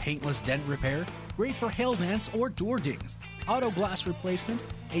offer paintless dent repair, great for hail dents or door dings, auto glass replacement,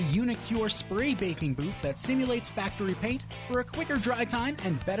 a Unicure spray baking booth that simulates factory paint for a quicker dry time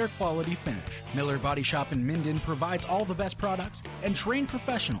and better quality finish. Miller Body Shop in Minden provides all the best products and trained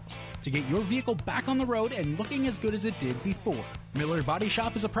professionals to get your vehicle back on the road and looking as good as it did before. Miller Body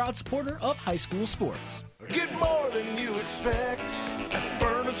Shop is a proud supporter of high school sports. Get more than you expect at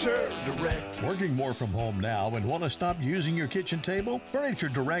Furniture Direct. Working more from home now and want to stop using your kitchen table? Furniture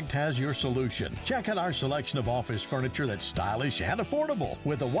Direct has your solution. Check out our selection of office furniture that's stylish and affordable.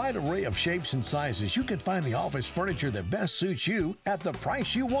 With a wide array of shapes and sizes, you can find the office furniture that best suits you at the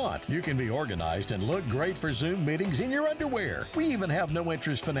price you want. You can be organized and look great for Zoom meetings in your underwear. We even have no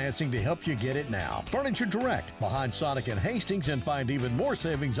interest financing to help you get it now. Furniture Direct, behind Sonic and Hastings, and find even more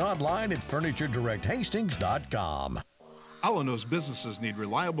savings online at FurnitureDirectHastings.com. Alanos businesses need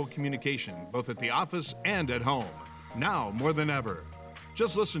reliable communication, both at the office and at home. Now more than ever.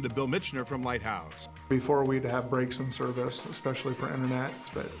 Just listen to Bill Mitchner from Lighthouse. Before we'd have breaks in service, especially for internet,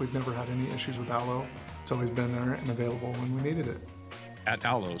 but we've never had any issues with Allo. It's always been there and available when we needed it. At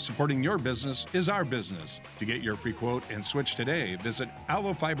Allo, supporting your business is our business. To get your free quote and switch today, visit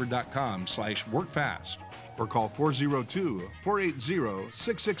allofiber.com/workfast or call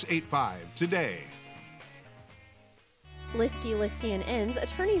 402-480-6685 today. Liskey & Inns,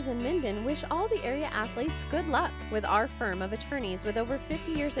 attorneys in Minden, wish all the area athletes good luck. With our firm of attorneys with over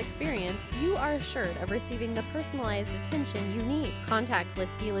 50 years experience, you are assured of receiving the personalized attention you need. Contact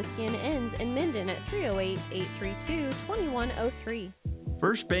Liskey & Inns in Minden at 308-832-2103.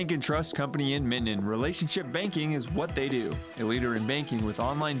 First Bank and Trust Company in Minden. Relationship banking is what they do. A leader in banking with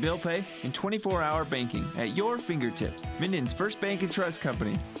online bill pay and 24-hour banking at your fingertips. Minden's First Bank and Trust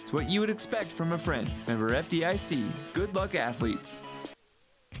Company. It's what you would expect from a friend. Member FDIC. Good luck, athletes.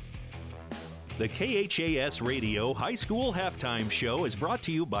 The KHAS Radio High School Halftime Show is brought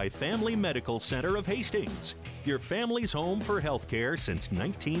to you by Family Medical Center of Hastings, your family's home for healthcare since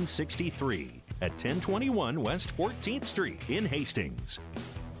 1963. At 1021 West 14th Street in Hastings.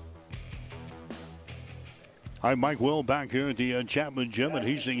 Hi, Mike Will back here at the Chapman Gym at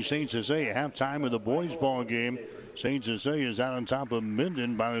Hastings St. Cecilia. Halftime of the boys' ball game. St. Cecilia is out on top of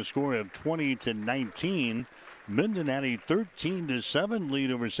Minden by a score of 20-19. Minden had a 13-7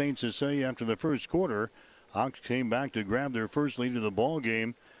 lead over St. Cecilia after the first quarter. Hawks came back to grab their first lead of the ball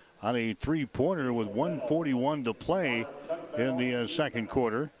game on a three-pointer with 1:41 to play in the second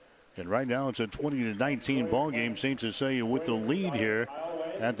quarter. And right now it's a 20-19 ball game. St. Cecilia with the lead here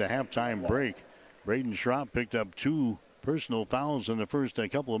at the halftime break. Braden Schropp picked up 2 personal fouls in the first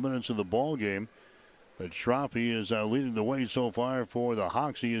couple of minutes of the ball game. But Schropp, he is leading the way so far for the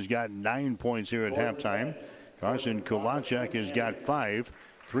Hawks. He has got 9 points here at halftime. Carson Kolachek has got 5.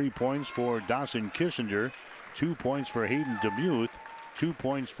 3 points for Dawson Kissinger. 2 points for Hayden Demuth. 2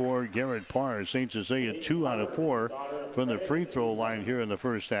 points for Garrett Parr. St. Cecilia 2 out of 4 from the free throw line here in the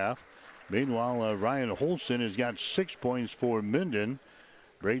first half. Meanwhile, Ryan Holston has got 6 points for Minden.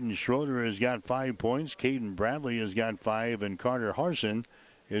 Braden Schroeder has got 5 points. Caden Bradley has got 5. And Carter Harson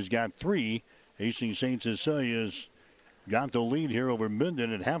has got 3. Hastings St. Cecilia's got the lead here over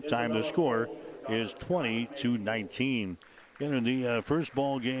Minden at halftime. The score is 20-19. In the first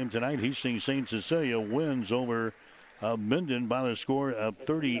ball game tonight, Hastings St. Cecilia wins over Minden by the score of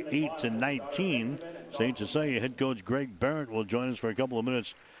 38-19. St. Cecilia head coach Greg Barrett will join us for a couple of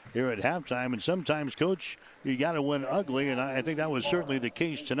minutes here at halftime. And sometimes, Coach, you got to win ugly, and I think that was certainly the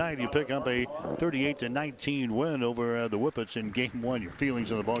case tonight. You pick up a 38-19 win over the Whippets in Game 1. Your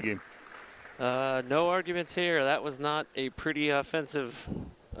feelings on the ball game? No arguments here. That was not a pretty offensive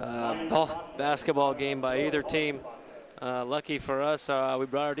basketball game by either team. Lucky for us, we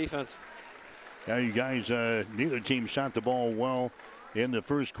brought our defense. Yeah, you guys, neither team shot the ball well in the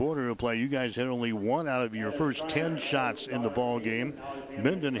first quarter of play. You guys had only 1 out of your first 10 shots in the ball game.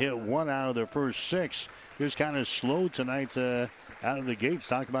 Minden hit 1 out of their first 6. Just kind of slow tonight out of the gates.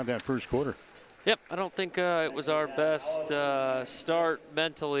 Talk about that first quarter. Yep, I don't think it was our best start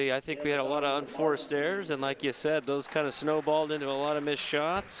mentally. I think we had a lot of unforced errors, and like you said, those kind of snowballed into a lot of missed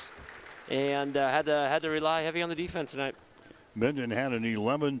shots, and had to rely heavy on the defense tonight. Minden had an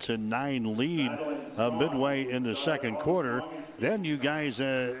 11-9 lead midway in the second quarter. Then you guys,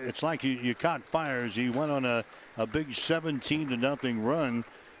 it's like you caught fires. You went on a big 17-0 run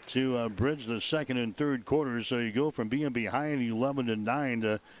to bridge the second and third quarters. So you go from being behind 11-9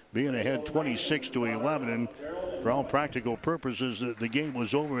 to being ahead 26-11. And for all practical purposes, the game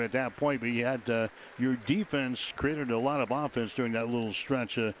was over at that point. But you had your defense created a lot of offense during that little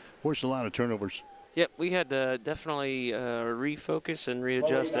stretch, forced a lot of turnovers. Yep, we had to definitely refocus and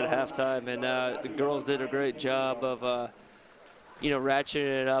readjust at halftime, and the girls did a great job of,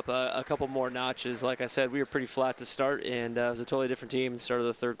 ratcheting it up a couple more notches. Like I said, we were pretty flat to start, and it was a totally different team start of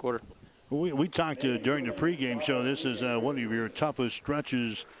the third quarter. We talked during the pregame show. This is one of your toughest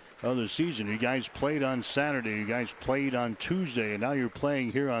stretches of the season. You guys played on Saturday. You guys played on Tuesday, and now you're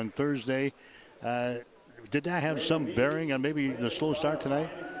playing here on Thursday. Did that have some bearing on maybe the slow start tonight?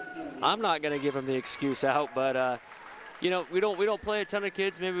 I'm not going to give them the excuse out, but we don't play a ton of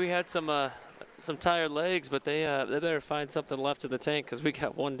kids. Maybe we had some tired legs, but they better find something left in the tank because we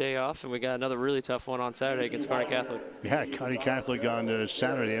got 1 day off and we got another really tough one on Saturday against Kearney Catholic. Yeah, Kearney Catholic on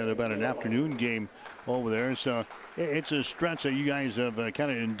Saturday had about an afternoon game over there. So it's a stretch that you guys have kind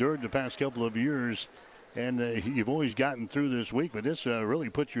of endured the past couple of years, and you've always gotten through this week. But this really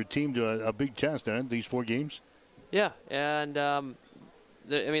puts your team to a big test, these 4 games. Yeah, and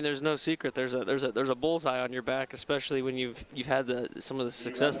there's no secret. There's a bullseye on your back, especially when you've had some of the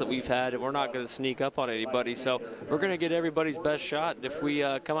success that we've had, and we're not going to sneak up on anybody. So we're going to get everybody's best shot. And if we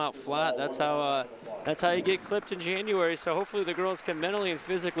come out flat, that's how you get clipped in January. So hopefully the girls can mentally and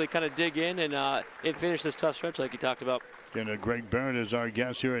physically kind of dig in and finish this tough stretch like you talked about. And Greg Barrett is our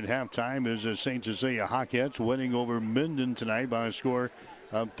guest here at halftime as St. Cecilia Hawkettes winning over Minden tonight by a score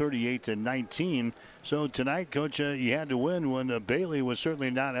of 38-19. So tonight, Coach, you had to win when Bailey was certainly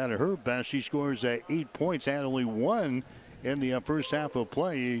not at her best. She scores 8 points, had only 1 in the first half of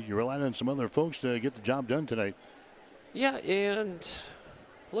play. You relied on some other folks to get the job done tonight. Yeah, and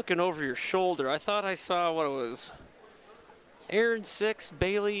looking over your shoulder, I thought I saw what it was. Aaron 6,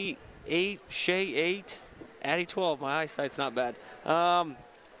 Bailey 8, Shea 8, Addie 12. My eyesight's not bad.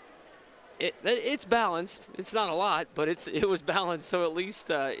 It's balanced. It's not a lot, but it was balanced. So at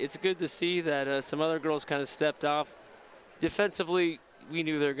least it's good to see that some other girls kind of stepped off. Defensively, we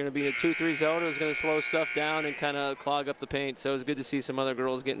knew they were going to be in a 2-3 zone. It was going to slow stuff down and kind of clog up the paint. So it was good to see some other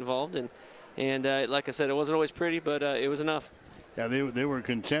girls get involved. And like I said, it wasn't always pretty, but it was enough. Yeah, they were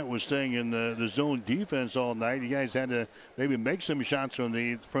content with staying in the zone defense all night. You guys had to maybe make some shots from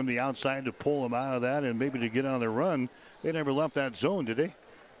the outside to pull them out of that and maybe to get on the run. They never left that zone, did they?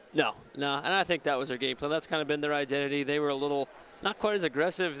 No, and I think that was their game plan. That's kind of been their identity. They were a little, not quite as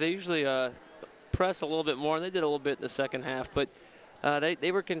aggressive. They usually press a little bit more, and they did a little bit in the second half. But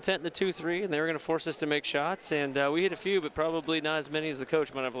they were content in the 2-3, and they were going to force us to make shots. And we hit a few, but probably not as many as the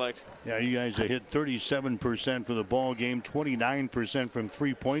coach might have liked. Yeah, you guys hit 37% for the ball game, 29% from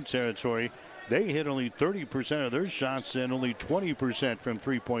three-point territory. They hit only 30% of their shots and only 20% from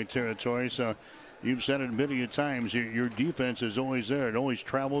three-point territory. So you've said it many a times, your defense is always there. It always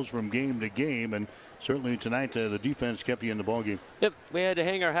travels from game to game, and certainly tonight the defense kept you in the ballgame. Yep, we had to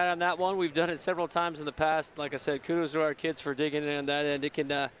hang our hat on that one. We've done it several times in the past. Like I said, kudos to our kids for digging in on that end. It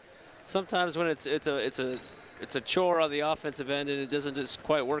can sometimes when it's a chore on the offensive end and it doesn't just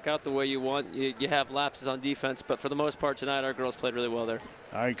quite work out the way you want, you have lapses on defense. But for the most part tonight, our girls played really well there.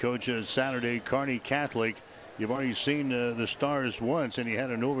 All right, Coach, Saturday, Kearney Catholic. You've already seen the Stars once, and you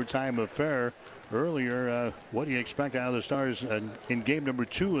had an overtime affair earlier. What do you expect out of the Stars in game number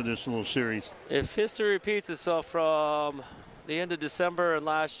 2 of this little series? If history repeats itself from the end of December and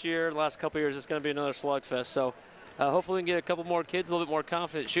last couple of years, it's going to be another slugfest. So hopefully we can get a couple more kids a little bit more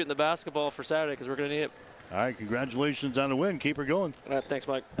confident shooting the basketball for Saturday because we're going to need it. All right, congratulations on the win. Keep her going. All right, thanks,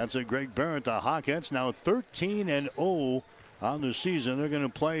 Mike. That's a Greg Barrett. The Hawkettes now 13-0 on the season. They're going to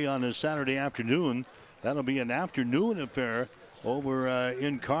play on a Saturday afternoon. That'll be an afternoon affair over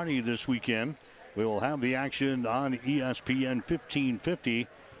in Kearney this weekend. We will have the action on ESPN 1550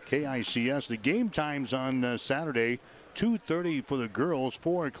 KICS. The game times on Saturday, 2:30 for the girls,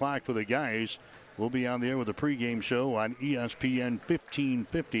 4 o'clock for the guys. We'll be on there with a pregame show on ESPN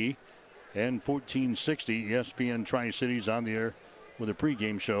 1550 and 1460. ESPN Tri-Cities on the air with a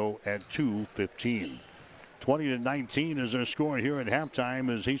pregame show at 2:15. 20-19 is our score here at halftime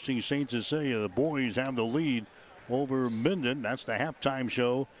as Hastings St. Cecilia. The boys have the lead over Minden. That's the halftime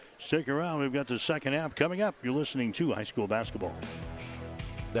show. Stick around. We've got the second half coming up. You're listening to High School Basketball.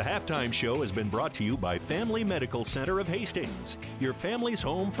 The halftime show has been brought to you by Family Medical Center of Hastings, your family's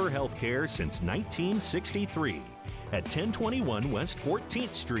home for health care since 1963 at 1021 West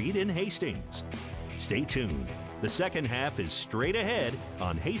 14th Street in Hastings. Stay tuned. The second half is straight ahead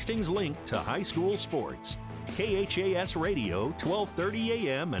on Hastings' link to high school sports. KHAS Radio, 1230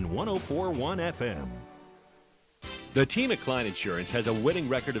 AM and 104.1 FM. The team at Klein Insurance has a winning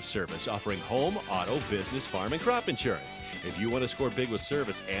record of service, offering home, auto, business, farm, and crop insurance. If you want to score big with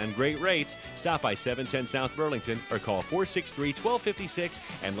service and great rates, stop by 710 South Burlington or call 463-1256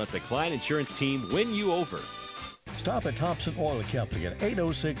 and let the Klein Insurance team win you over. Stop at Thompson Oil Company at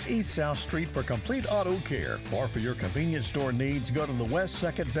 806 East South Street for complete auto care. Or for your convenience store needs, go to the West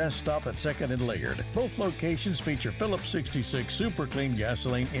 2nd Best Stop at 2nd and Laird. Both locations feature Phillips 66 Super Clean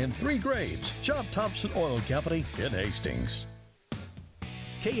gasoline in 3 grades. Shop Thompson Oil Company in Hastings.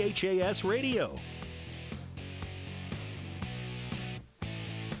 KHAS Radio.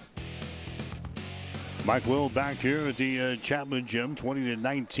 Mike Will back here at the Chapman Gym.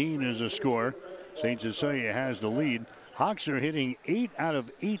 20-19 is the score. St. Cecilia has the lead. Hawks are hitting 8 out of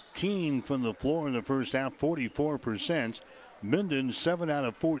 18 from the floor in the first half, 44%. Minden 7 out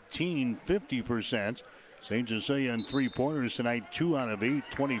of 14, 50%. St. Cecilia in three-pointers tonight, 2 out of 8,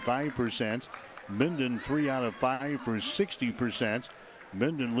 25%. Minden 3 out of 5 for 60%.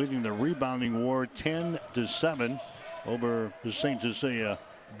 Minden leading the rebounding war 10-7 over the St. Cecilia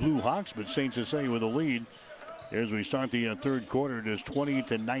Blue Hawks, but St. Cecilia with a lead. As we start the third quarter, it is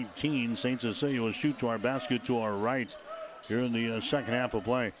 20-19. St. Cecilia will shoot to our basket to our right. here in the second half of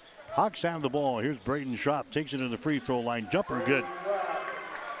play. Hawks have the ball. Here's Braden Schropp. Takes it to the free throw line. Jumper good.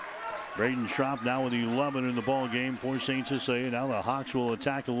 Braden Schropp now with 11 in the ball game for St. Cecilia. Now the Hawks will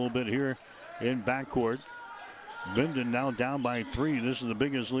attack a little bit here in backcourt. Minden now down by 3. This is the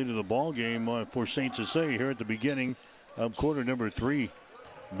biggest lead of the ball game for St. Cecilia here at the beginning of quarter number 3.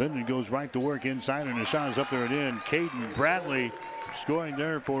 Minden goes right to work inside, and the shot is up there and in. Caden Bradley scoring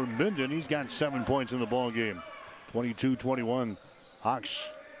there for Minden. He's got 7 points in the ball game. 22-21. Hawks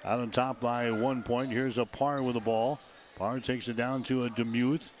out on top by 1 point. Here's a Parr with the ball. Parr takes it down to a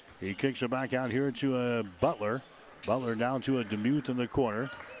Demuth. He kicks it back out here to a Butler. Butler down to a Demuth in the corner.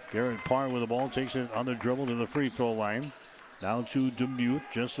 Garrett Parr with the ball, takes it on the dribble to the free throw line. Down to Demuth,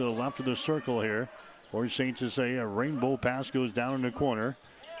 just to the left of the circle here. For St. Cecilia, a rainbow pass goes down in the corner.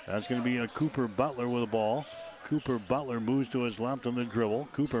 That's going to be a Cooper Butler with the ball. Cooper Butler moves to his left on the dribble.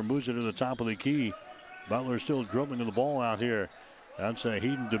 Cooper moves it to the top of the key. Butler still dribbling to the ball out here. That's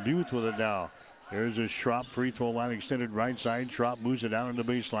Hayden Demuth with it now. There's a Schropp free throw line extended right side. Schropp moves it down on the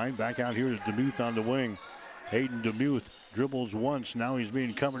baseline. Back out here to Demuth on the wing. Hayden Demuth dribbles once. Now he's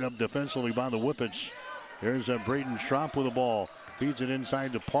being covered up defensively by the Whippets. There's Braden Schropp with the ball. Feeds it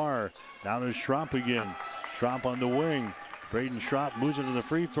inside to Parr. Now there's Schropp again. Schropp on the wing. Braden Schropp moves it to the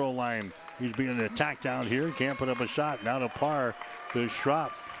free throw line. He's being attacked out here. Can't put up a shot. Now to Parr. To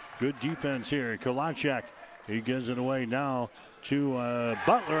Schropp. Good defense here. Kolachek. He gives it away now to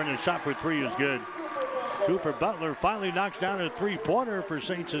Butler, and the shot for 3 is good. Cooper Butler finally knocks down a three-pointer for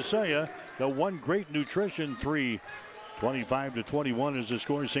St. Cecilia. The one great nutrition 3. 25-21 is the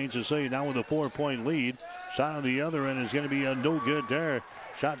score. St. Cecilia now with a 4-point lead. Shot on the other end is going to be no good there.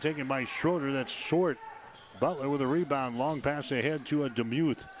 Shot taken by Schroeder. That's short. Butler with a rebound. Long pass ahead to a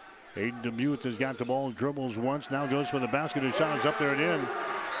Demuth. Hayden Demuth has got the ball. Dribbles once. Now goes for the basket. His shot is up there and in.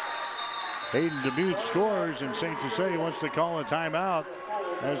 Hayden Demuth scores, and St. Cecilia wants to call a timeout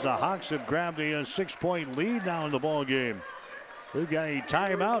as the Hawks have grabbed a 6-point lead now in the ball game. We've got a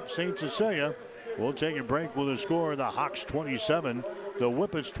timeout. St. Cecilia will take a break with a score. The Hawks 27, the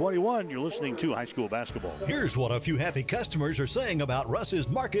Whippets 21. You're listening to high school basketball. Here's what a few happy customers are saying about Russ's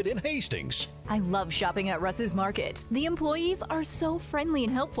Market in Hastings. I love shopping at Russ's Market. The employees are so friendly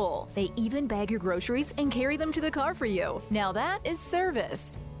and helpful. They even bag your groceries and carry them to the car for you. Now that is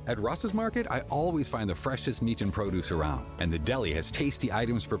service. At Russ's Market, I always find the freshest meat and produce around, and the deli has tasty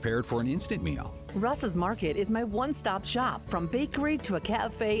items prepared for an instant meal. Russ's Market is my one-stop shop, from bakery to a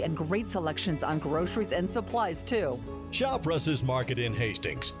cafe, and great selections on groceries and supplies too. Shop Russ's Market in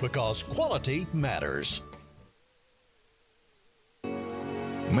Hastings, because quality matters.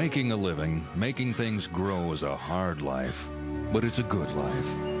 Making a living, making things grow is a hard life, but it's a good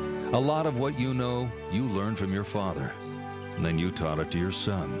life. A lot of what you know, you learned from your father. And then you taught it to your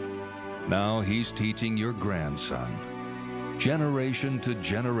son. Now he's teaching your grandson. Generation to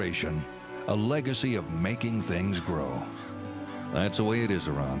generation, a legacy of making things grow. That's the way it is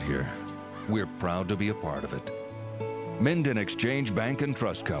around here. We're proud to be a part of it. Minden Exchange Bank and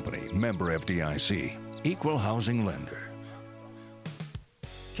Trust Company, member FDIC, equal housing lender.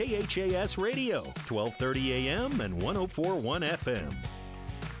 KHAS Radio, 1230 AM and 104.1 FM.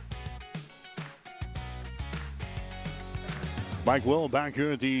 Mike Will back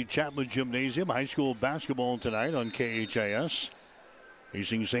here at the Chapman Gymnasium. High school basketball tonight on KHAS.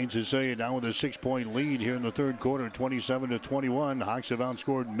 Facing St. Cecilia now with a 6-point lead here in the third quarter, 27-21. Hawks have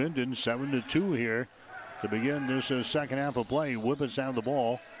outscored Minden 7-2 here to begin this second half of play. Whippets have the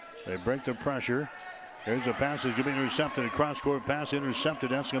ball. They break the pressure. There's a pass that's going to be intercepted. A cross-court pass intercepted.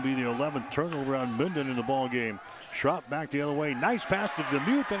 That's going to be the 11th turnover on Minden in the ball game. Schropp back the other way. Nice pass to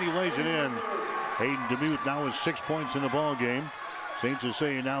Demuth, and he lays it in. Hayden Demuth now with 6 points in the ball game. St.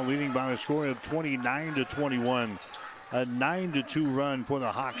 Cecilia now leading by a score of 29-21. A 9-2 run for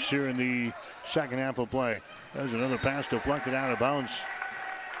the Hawks here in the second half of play. There's another pass deflected out of bounds.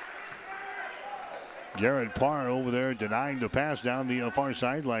 Garrett Parr over there denying the pass down the far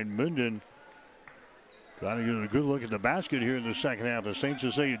sideline. Minden trying to get a good look at the basket here in the second half. The St.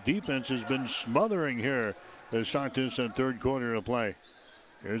 Cecilia defense has been smothering here to start this third quarter of play.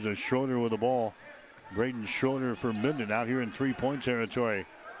 Here's a Schroeder with the ball. Braden Schroeder for Minden out here in three-point territory.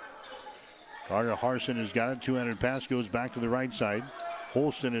 Carter Harson has got it. Two-handed pass goes back to the right side.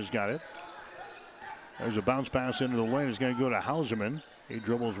 Holston has got it. There's a bounce pass into the lane. It's going to go to Hauserman. He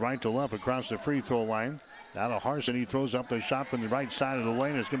dribbles right to left across the free throw line. Now to Harson. He throws up the shot from the right side of the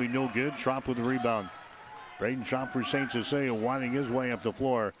lane. It's going to be no good. Schropp with the rebound. Braden Schropp for St. Cecilia winding his way up the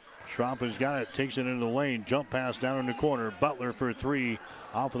floor. Schropp has got it. Takes it into the lane. Jump pass down in the corner. Butler for three.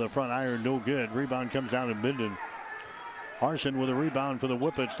 Off of the front iron. No good. Rebound comes down to Minden. Harson with a rebound for the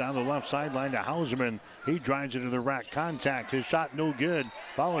Whippets down the left sideline to Hauserman. He drives it to the rack. Contact. His shot no good.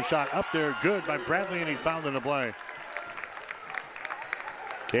 Follow shot up there. Good by Bradley, and he's fouled in the play.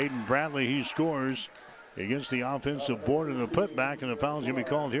 Caden Bradley, he scores. He gets the offensive board and the putback, and the foul's going to be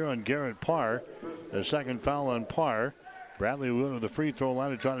called here on Garrett Parr. The second foul on Parr. Bradley will go to the free throw line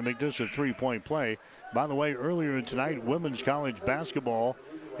to try to make this a three-point play. By the way, earlier tonight, women's college basketball,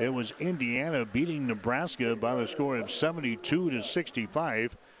 it was Indiana beating Nebraska by the score of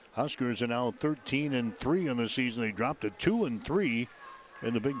 72-65. Huskers are now 13-3 in the season. They dropped to 2-3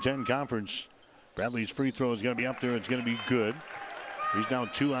 in the Big Ten Conference. Bradley's free throw is going to be up there. It's going to be good. He's now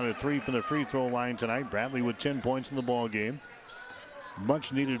 2 out of 3 from the free throw line tonight. Bradley with 10 points in the ball game.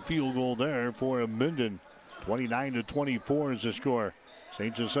 Much needed field goal there for Minden. 29-24 is the score.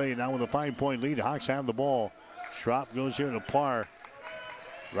 St. Cecilia now with a 5-point lead. Hawks have the ball. Schropp goes here to Parr.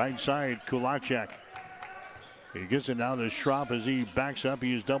 Right side, Kulacek. He gets it now to Schropp as he backs up.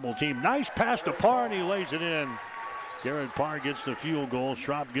 He is double teamed. Nice pass to Parr, and he lays it in. Garrett Parr gets the field goal.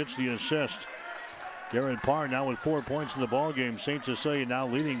 Schropp gets the assist. Garrett Parr now with 4 points in the ball game. St. Cecilia now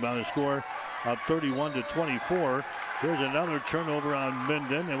leading by the score of 31-24. Here's another turnover on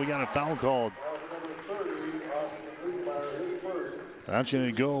Minden, and we got a foul called. That's going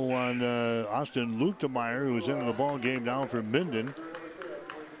to go on Austin Luchtenmeyer, who's into the ball game now for Minden.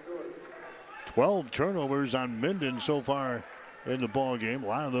 12 turnovers on Minden so far in the ball game. A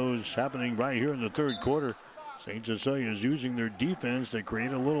lot of those happening right here in the third quarter. St. Cecilia is using their defense to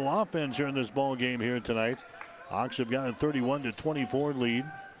create a little offense here in this ball game here tonight. Hawks have got a 31-24 lead.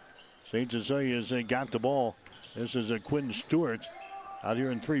 St. Cecilia has got the ball. This is Quinn Stewart out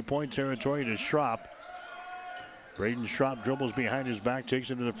here in three-point territory to Schropp. Braden Schropp dribbles behind his back,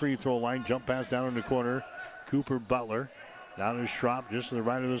 takes it to the free throw line. Jump pass down in the corner. Cooper Butler. Down to Schropp just to the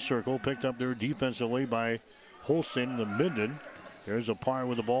right of the circle. Picked up there defensively by Holston, the Minden. There's a Parr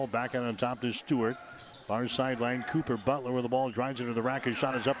with the ball. Back on top to Stewart. Far sideline, Cooper Butler with the ball. Drives into the rack. His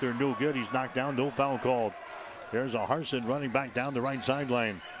shot is up there. No good. He's knocked down. No foul called. There's a Harson running back down the right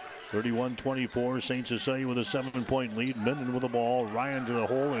sideline. 31-24. St. Cecilia with a 7-point lead. Minden with the ball. Ryan to the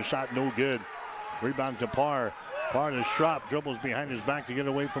hole. A shot no good. Rebound to Parr. Parr to Schropp, dribbles behind his back to get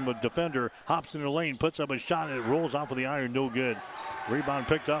away from a defender. Hops in the lane, puts up a shot, and it rolls off of the iron. No good. Rebound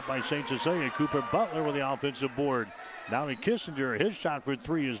picked up by St. Cecilia. Cooper Butler with the offensive board. Now to Kissinger. His shot for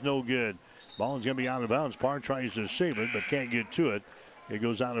three is no good. Ball is going to be out of bounds. Parr tries to save it, but can't get to it. It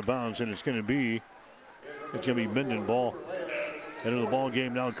goes out of bounds, and it's going to be Minden ball. Into the ball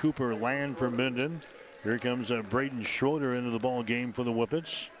game now, Cooper Land for Minden. Here comes Braden Schroeder into the ball game for the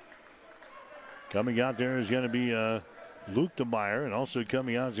Whippets. Coming out there is going to be Luke DeMeyer, and also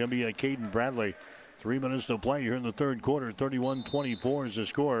coming out is going to be Caden Bradley. 3 minutes to play here in the third quarter. 31-24 is the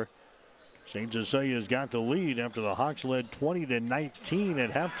score. St. Cecilia's got the lead after the Hawks led 20-19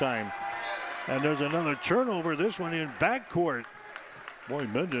 at halftime. And there's another turnover, this one in backcourt. Boy,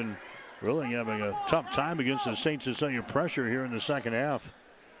 Minden really having a tough time against the St. Cecilia pressure here in the second half.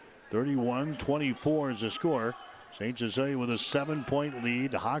 31-24 is the score. St. Cecilia with a 7-point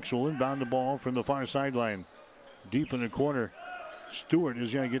lead. The Hawks will inbound the ball from the far sideline. Deep in the corner. Stewart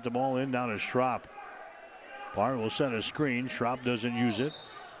is going to get the ball in down to Schropp. Parr will set a screen. Schropp doesn't use it.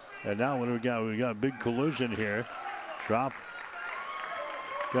 And now what do we got? We got a big collision here. Schropp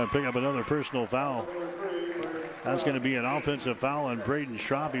going to pick up another personal foul. That's going to be an offensive foul on Braden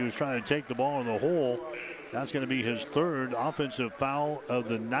Schropp. He was trying to take the ball in the hole. That's going to be his third offensive foul of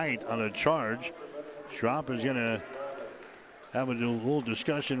the night on a charge. Schropp is going to have a little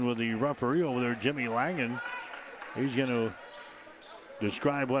discussion with the referee over there, Jimmy Langen. He's going to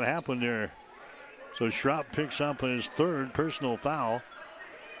describe what happened there. So Schropp picks up his third personal foul.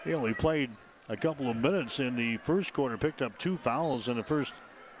 He only played a couple of minutes in the first quarter, picked up 2 fouls in the first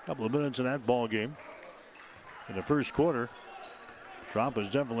couple of minutes in that ball game. In the first quarter, Schropp has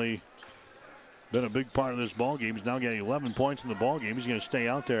definitely been a big part of this ball game. He's now getting 11 points in the ball game. He's going to stay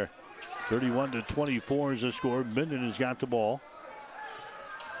out there. 31-24 is the score. Minden has got the ball.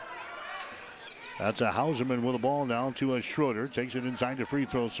 That's a Hauserman with the ball now to a Schroeder. Takes it inside the free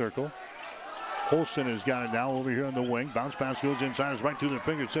throw circle. Holston has got it now over here on the wing. Bounce pass goes inside. It's right through the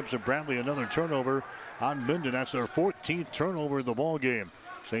fingertips of Bradley. Another turnover on Minden. That's their 14th turnover of the ball game.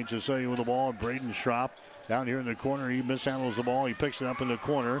 St. Cecilia with the ball. Braden Schropp down here in the corner. He mishandles the ball. He picks it up in the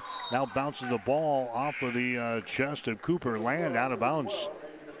corner. Now bounces the ball off of the chest of Cooper Land out of bounds.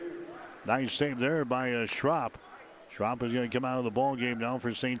 Nice save there by Schropp. Schropp is going to come out of the ball game now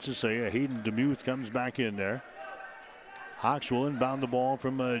for St. Cecilia. Hayden DeMuth comes back in there. Hawks will inbound the ball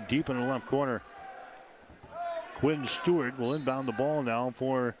from deep in the left corner. Quinn Stewart will inbound the ball now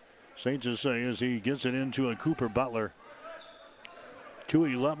for St. Cecilia as he gets it into a Cooper Butler.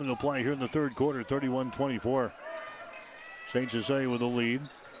 2:11 to play here in the third quarter, 31-24. St. Cecilia with the lead.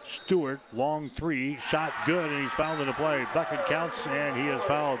 Stewart, long three, shot good, and he's fouled in the play. Bucket counts, and he is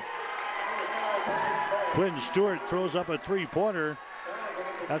fouled. Quinn Stewart throws up a three-pointer.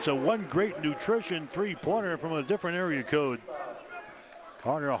 That's a One Great Nutrition three-pointer from a different area code.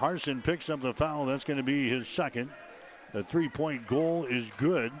 Carter Harson picks up the foul. That's going to be his second. The three-point goal is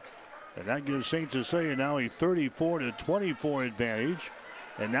good, and that gives St. Cecilia now a 34-24 advantage.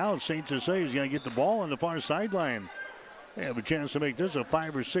 And now St. Cecilia is going to get the ball on the far sideline. They have a chance to make this a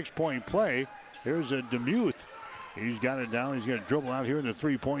 5 or 6 point play. Here's a Demuth. He's got it down. He's going to dribble out here in the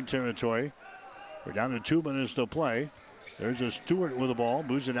 3-point territory. We're down to 2 minutes to play. There's a Stewart with the ball.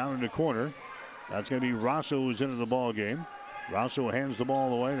 Moves it down in the corner. That's going to be Rosso who's into the ball game. Rosso hands the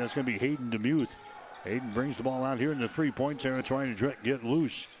ball away. That's going to be Hayden Demuth. Hayden brings the ball out here in the 3-point territory to get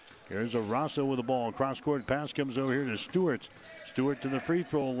loose. Here's a Rosso with the ball. Cross-court pass comes over here to Stewart. Stewart to the free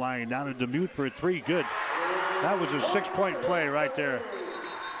throw line. Down to Demuth for a three. Good. That was a 6-point play right there.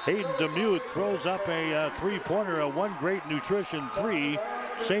 Hayden Demuth throws up a three-pointer, a One Great Nutrition three.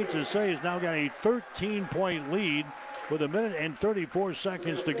 St. Cecilia has now got a 13-point lead with 1 minute and 34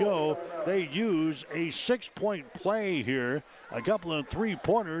 seconds to go. They use a 6-point play here, a couple of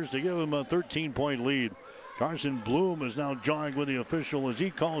three-pointers to give them a 13-point lead. Carson Bloom is now jawing with the official as he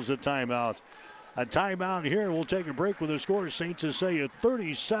calls the timeout. A timeout here. We'll take a break with the score. St. Cecilia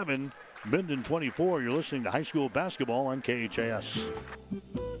 37, Minden 24. You're listening to high school basketball on KHAS.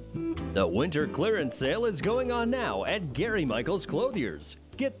 The winter clearance sale is going on now at Gary Michaels Clothiers.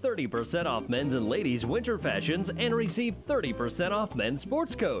 Get 30% off men's and ladies' winter fashions and receive 30% off men's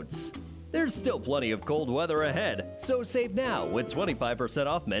sports coats. There's still plenty of cold weather ahead, so save now with 25%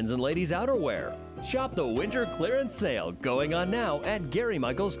 off men's and ladies' outerwear. Shop the winter clearance sale going on now at Gary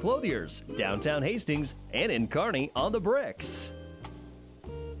Michaels Clothiers, downtown Hastings, and in Kearney on the Bricks.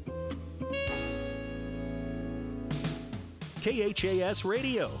 KHAS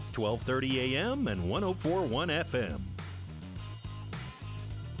Radio, 1230 AM and 104.1 FM.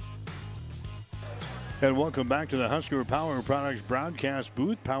 And welcome back to the Husker Power Products broadcast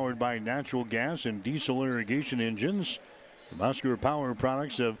booth, powered by natural gas and diesel irrigation engines. The Husker Power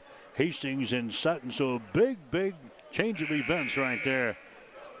Products of Hastings and Sutton. So a big change of events right there.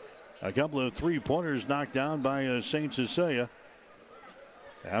 A couple of three-pointers knocked down by St. Cecilia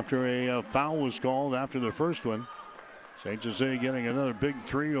after a foul was called after the first one. St. Cecilia getting another big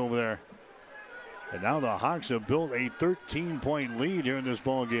three over there. And now the Hawks have built a 13-point lead here in this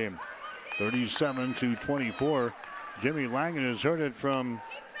ball game. 37-24. Jimmy Langen has heard it from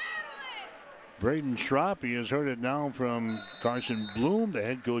Braden Schropp. He has heard it now from Carson Bloom, the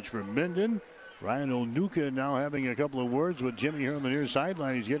head coach for Minden. Ryan Onuka now having a couple of words with Jimmy here on the near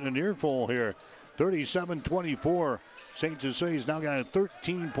sideline. He's getting an earful here. 37-24. St. Cecilia's now got a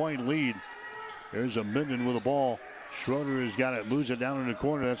 13-point lead. There's a Minden with the ball. Schroeder has got it, moves it down in the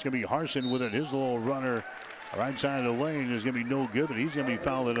corner. That's going to be Harson with it. His little runner right side of the lane is going to be no good, but he's going to be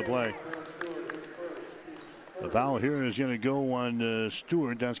fouled in the play. The foul here is going to go on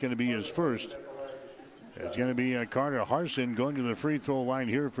Stewart. That's going to be his first. It's going to be Carter Harson going to the free throw line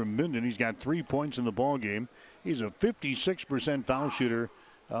here from Minden. He's got 3 points in the ball game. He's a 56% foul shooter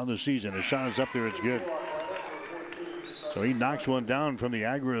on the season. His shot is up there. It's good. So he knocks one down from the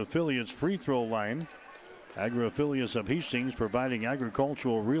Agra Affiliates free throw line. Agra Affiliates of Hastings providing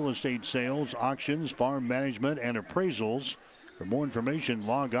agricultural real estate sales, auctions, farm management, and appraisals. For more information,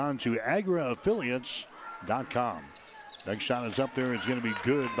 log on to agraaffiliates.com. Next shot is up there. It's going to be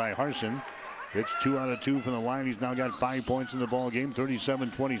good by Harson. It's 2 out of 2 from the line. He's now got 5 points in the ball game,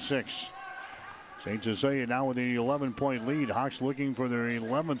 37-26. St. Cecilia now with an 11-point lead. Hawks looking for their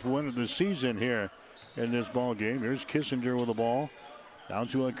 11th win of the season here in this ball game. Here's Kissinger with the ball. Down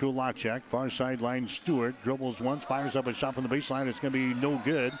to a Kulacek. Far sideline, Stewart dribbles once, fires up a shot from the baseline. It's going to be no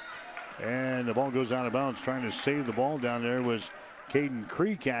good. And the ball goes out of bounds. Trying to save the ball down there was Caden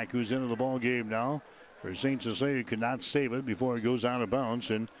Krekak, who's into the ball game now. For St. Cecilia, could not save it before it goes out of bounds.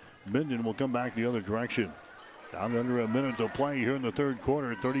 And Minden will come back the other direction. Down under a minute to play here in the third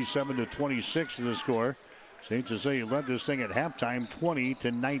quarter. 37-26 is the score. St. Cecilia led this thing at halftime,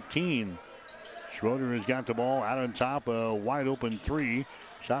 20-19. Schroeder has got the ball out on top. A wide open three.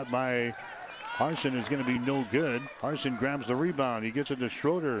 Shot by Harson is going to be no good. Harson grabs the rebound. He gets it to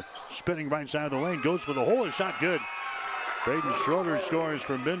Schroeder. Spinning right side of the lane. Goes for the hole. His shot good. Braden Schroeder scores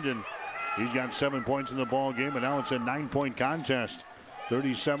for Minden. He's got 7 points in the ball game, and now it's a 9-point contest.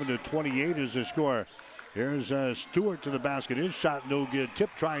 37-28 is the score. Here's Stewart to the basket. His shot no good. Tip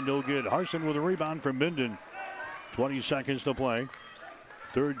try no good. Harson with a rebound for Minden. 20 seconds to play.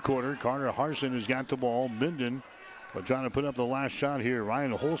 Third quarter, Carter Harson has got the ball. Minden We're trying to put up the last shot here.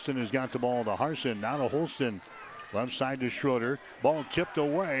 Ryan Holston has got the ball to Harson. Now to Holston. Left side to Schroeder. Ball tipped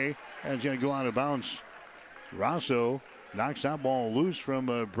away. And it's going to go out of bounds. Rosso knocks that ball loose from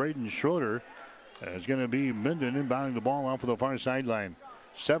Braden Schroeder. It's going to be Minden inbounding the ball off of the far sideline.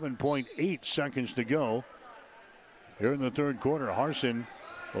 7.8 seconds to go here in the third quarter. Harson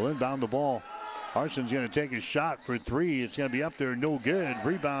will inbound the ball. Harson's going to take a shot for three. It's going to be up there, no good.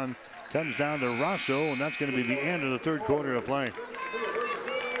 Rebound comes down to Rosso, and that's going to be the end of the third quarter of play.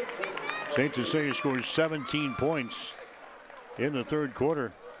 St. Cecilia scores 17 points in the third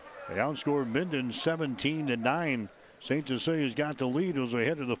quarter. They outscored Minden 17-9. St. Cecilia's got the lead as we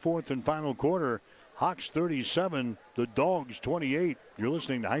head to the fourth and final quarter. Hawks 37, the Dogs 28. You're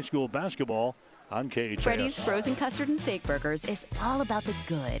listening to high school basketball on KHAS. Freddy's Frozen Custard and Steak Burgers is all about the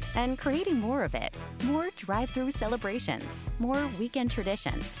good and creating more of it. More drive-through celebrations, more weekend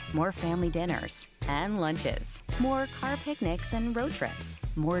traditions, more family dinners and lunches, more car picnics and road trips,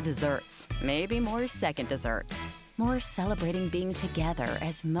 more desserts, maybe more second desserts. More celebrating being together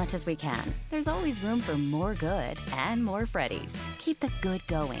as much as we can. There's always room for more good and more Freddy's. Keep the good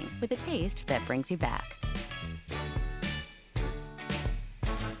going with a taste that brings you back.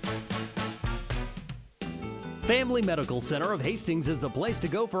 Family Medical Center of Hastings is the place to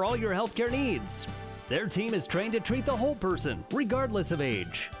go for all your healthcare needs. Their team is trained to treat the whole person, regardless of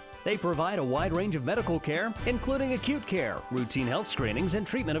age. They provide a wide range of medical care, including acute care, routine health screenings, and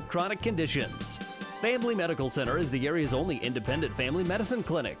treatment of chronic conditions. Family Medical Center is the area's only independent family medicine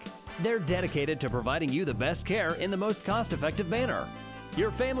clinic. They're dedicated to providing you the best care in the most cost-effective manner. Your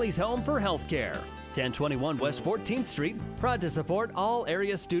family's home for health care. 1021 West 14th Street, proud to support all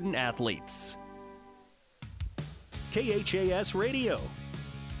area student athletes. KHAS Radio.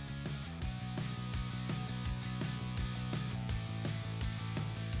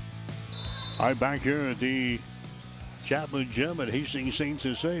 All right, back here at the Chapman Gym at Hastings St.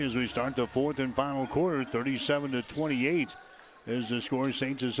 Cecilia as we start the fourth and final quarter. 37-28 is the score.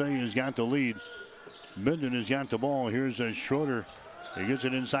 St. Cecilia's got the lead. Minden has got the ball. Here's Schroeder. He gets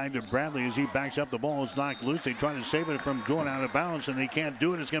it inside to Bradley as he backs up the ball. It's knocked loose. They try to save it from going out of bounds, and they can't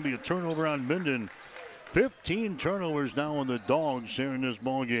do it. It's going to be a turnover on Minden. 15 turnovers now on the Dogs here in this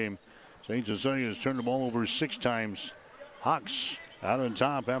ball game. St. Cecilia has turned the ball over 6 times. Hawks out on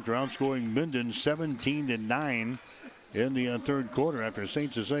top after outscoring Minden 17-9 in the third quarter after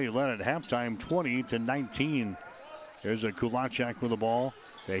St. Cecilia led at halftime 20-19. There's a Kulachak with the ball.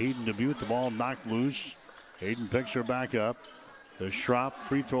 The Hayden Dubuque, the ball knocked loose. Hayden picks her back up. The Schropp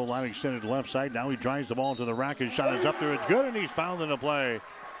free throw line extended left side. Now he drives the ball to the rack. His shot is up there. It's good, and he's fouled in the play.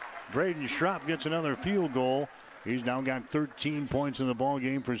 Braden Schropp gets another field goal. He's now got 13 points in the ball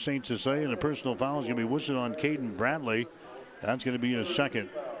game for St. Cecilia. And a personal foul is going to be whistled on Caden Bradley. That's going to be a second.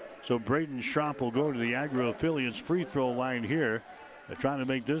 So Braden Schropp will go to the Agro Affiliates free throw line here. They're trying to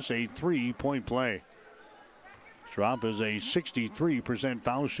make this a 3-point play. Schropp is a 63%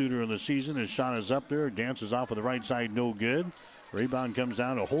 foul shooter in the season. His shot is up there. Dances off of the right side, no good. Rebound comes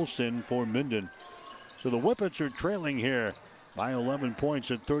down to Holston for Minden. So the Whippets are trailing here by 11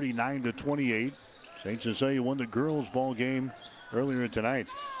 points at 39-28. St. Cecilia won the girls' ball game earlier tonight.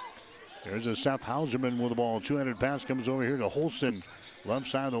 There's a Seth Hauserman with the ball. Two-handed pass comes over here to Holston. Left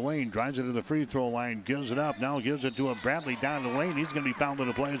side of the lane, drives it to the free throw line, gives it up. Now gives it to a Bradley down the lane. He's going to be fouled in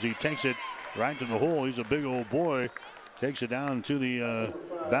the play as he takes it right to the hole. He's a big old boy. Takes it down to the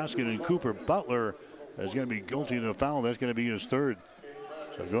basket, and Cooper Butler is going to be guilty of the foul. That's going to be his third.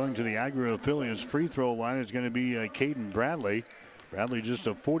 So going to the Agro Affiliates free throw line is going to be Caden Bradley. Bradley just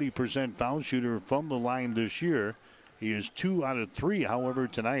a 40% foul shooter from the line this year. He is 2 out of 3, however,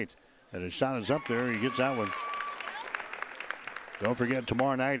 tonight. And his shot is up there. He gets that one. Don't forget,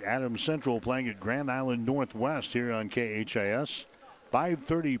 tomorrow night, Adams Central playing at Grand Island Northwest here on KHAS.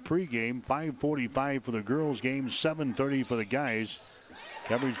 5:30 pregame, 5:45 for the girls' game, 7:30 for the guys.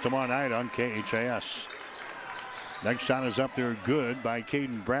 Coverage tomorrow night on KHAS. Next shot is up there, good by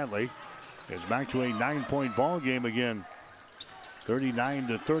Caden Bradley. It's back to a 9-point ball game again.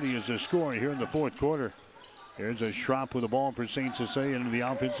 39-30 is the score here in the fourth quarter. Here's a Schropp with the ball for St. Cecilia into the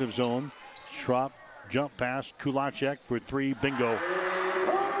offensive zone. Schropp, jump pass, Kulachek for 3, bingo.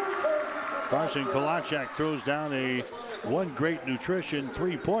 Carson Kulachek throws down a One Great Nutrition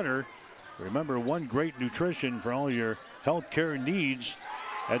three-pointer. Remember, One Great Nutrition for all your health care needs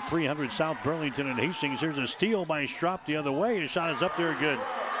at 300 South Burlington and Hastings. Here's a steal by Schropp the other way. His shot is up there, good.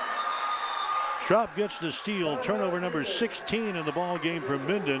 Schropp gets the steal, turnover number 16 in the ball game for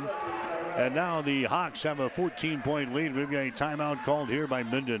Minden. And now the Hawks have a 14-point lead. We've got a timeout called here by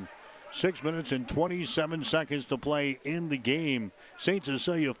Minden. 6 minutes and 27 seconds to play in the game. St.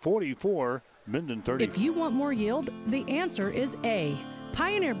 Cecilia 44, Minden 30. If you want more yield, the answer is A.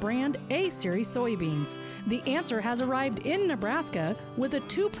 Pioneer brand A-Series soybeans. The answer has arrived in Nebraska with a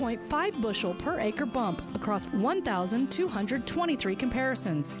 2.5 bushel per acre bump across 1,223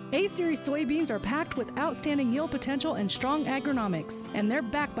 comparisons. A-Series soybeans are packed with outstanding yield potential and strong agronomics, and they're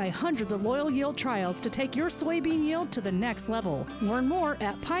backed by hundreds of loyal yield trials to take your soybean yield to the next level. Learn more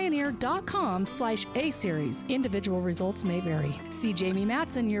at pioneer.com/A-Series. Individual results may vary. See Jamie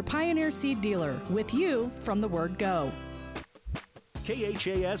Matson, your Pioneer seed dealer, with you from the word go.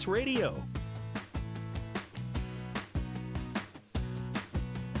 KHAS Radio.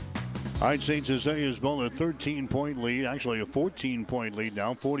 All right, St. Cecilia has blown a 13-point lead, actually a 14-point lead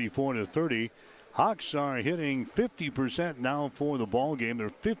now, 44-30. Hawks are hitting 50% now for the ball game.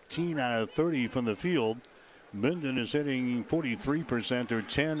 They're 15 out of 30 from the field. Minden is hitting 43%. They're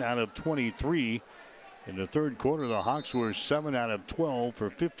 10 out of 23. In the third quarter, the Hawks were 7 out of 12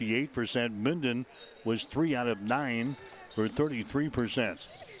 for 58%. Minden was 3 out of 9 for 33%.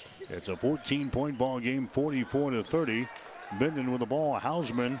 It's a 14-point ball game, 44-30. Minden with the ball.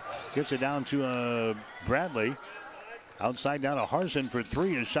 Hausman gets it down to Bradley. Outside down to Harson for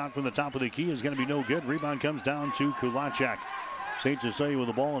three. His shot from the top of the key is going to be no good. Rebound comes down to Kulachek. St. Cecilia with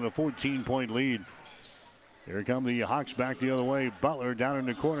the ball in a 14-point lead. Here come the Hawks back the other way. Butler down in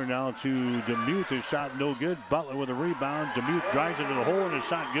the corner now to DeMuth. His shot no good. Butler with a rebound. DeMuth drives into the hole and his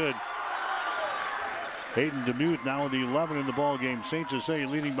shot good. Hayden DeMuth now with the 11 in the ball game. St. Cecilia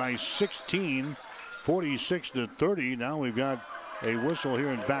leading by 16, 46-30. Now we've got a whistle here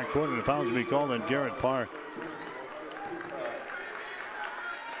in backcourt, and the foul's to be called on Garrett Parr.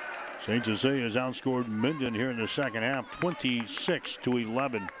 St. Cecilia has outscored Minden here in the second half,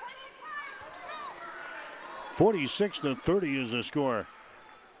 26-11. 46-30 is the score.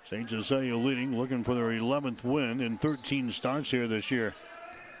 St. Cecilia leading, looking for their 11th win in 13 starts here this year.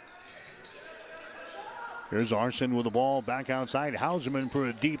 Here's Arson with the ball back outside. Hausman for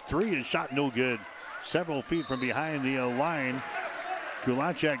a deep three. His shot no good. Several feet from behind the line.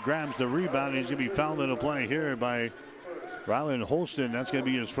 Kulachek grabs the rebound. He's going to be fouled in a play here by Rylan Holston. That's going to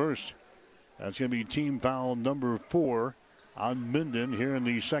be his first. That's going to be team foul number 4 on Minden here in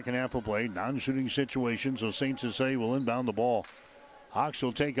the second half of play. Non-shooting situation, so St. Cecilia will inbound the ball. Hawks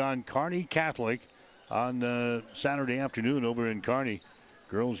will take on Kearney Catholic on Saturday afternoon over in Kearney.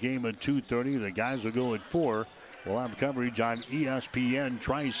 Girls game at 2:30. The guys will go at 4. We'll have coverage on ESPN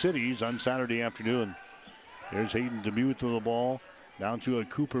Tri-Cities on Saturday afternoon. There's Hayden DeMuth with the ball. Down to a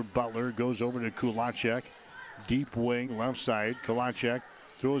Cooper Butler. Goes over to Kulachek. Deep wing, left side. Kulachek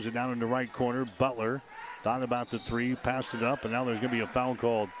throws it down in the right corner. Butler thought about the three. Passed it up, and now there's going to be a foul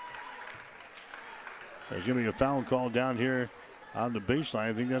called. There's going to be a foul called down here on the baseline.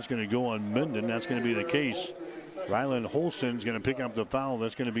 I think that's going to go on Minden. That's going to be the case. Rylan Holston's going to pick up the foul.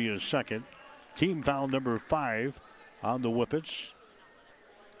 That's going to be his second. Team foul number 5 on the Whippets.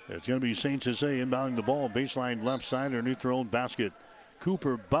 It's going to be St. Cecilia inbounding the ball. Baseline left side underneath their own basket.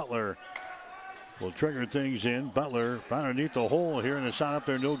 Cooper Butler will trigger things in. Butler underneath the hole here, and the shot up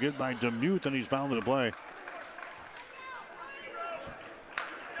there no good by DeMuth, and he's fouled in the play.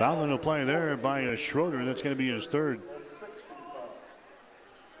 Fouled in the play there by Schroeder. That's going to be his third.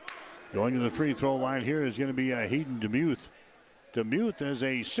 Going to the free throw line here is going to be Hayden DeMuth. DeMuth is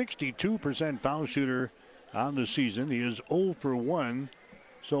a 62% foul shooter on the season. He is 0 for 1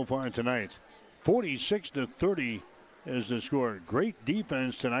 so far tonight. 46-30 is the score. Great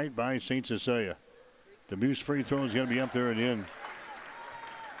defense tonight by St. Cecilia. DeMuth's free throw is going to be up there and in.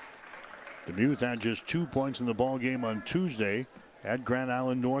 DeMuth had just 2 points in the ball game on Tuesday at Grand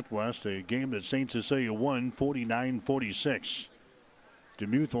Island Northwest, a game that St. Cecilia won 49-46.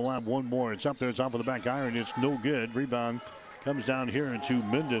 DeMuth will have one more. It's up there. It's off of the back iron. It's no good. Rebound comes down here into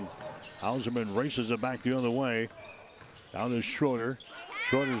Minden. Hauserman races it back the other way. Down to Schroeder.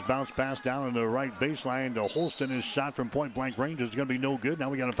 Schroeder's bounce pass down on the right baseline to Holston. His shot from point-blank range is going to be no good.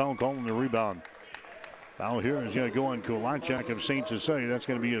 Now we got a foul call on the rebound. Foul here is going to go on Kulachek of St. Cecilia. That's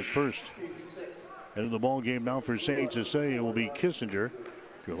going to be his first. Head of the ball game now for St. Cecilia will be Kissinger.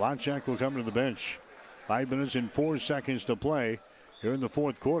 Kulachek will come to the bench. 5 minutes and 4 seconds to play here in the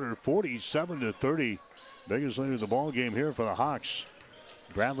fourth quarter. 47-30. Biggest lead of the ball game here for the Hawks.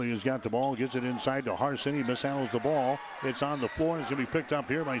 Bradley has got the ball, gets it inside to Harson. He mishandles the ball. It's on the floor. It's going to be picked up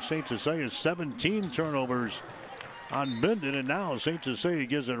here by St. Cecilia. 17 turnovers on Minden, and now St. Cecilia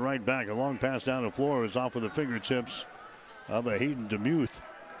gives it right back. A long pass down the floor is off of the fingertips of Hayden DeMuth.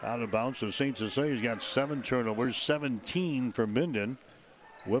 Out of bounds, so St. Cecilia's got 7 turnovers, 17 for Minden.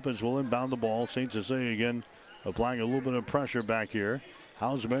 Whippets will inbound the ball. St. Cecilia again applying a little bit of pressure back here.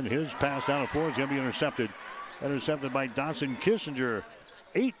 Hausman, his pass down the floor is going to be intercepted. Intercepted by Dawson Kissinger.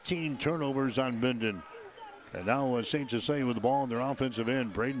 18 turnovers on Minden. And now St. Cecilia with the ball in their offensive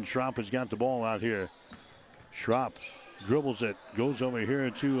end. Braden Schropp has got the ball out here. Schropp dribbles it, goes over here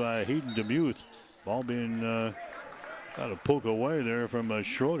to Hayden DeMuth. Ball being got a poke away there from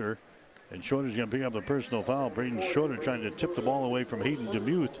Schroeder. And Schroeder's going to pick up the personal foul. Braden Schroeder trying to tip the ball away from Hayden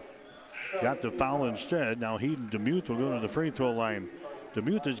DeMuth. Got the foul instead. Now Hayden DeMuth will go to the free throw line.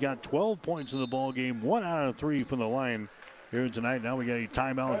 DeMuth has got 12 points in the ball game, 1 out of 3 from the line here tonight. Now we got a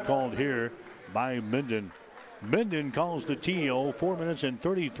timeout called here by Minden. Minden calls the TO, 4 minutes and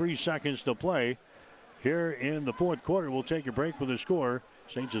 33 seconds to play. Here in the fourth quarter, we'll take a break with a score.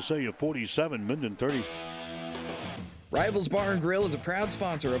 St. Cecilia 47, Minden 30. Rivals Bar and Grill is a proud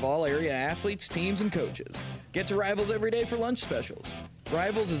sponsor of all area athletes, teams, and coaches. Get to Rivals every day for lunch specials.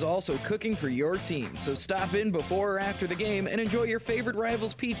 Rivals is also cooking for your team, so stop in before or after the game and enjoy your favorite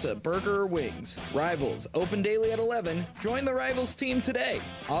Rivals pizza, burger, or wings. Rivals, open daily at 11. Join the Rivals team today.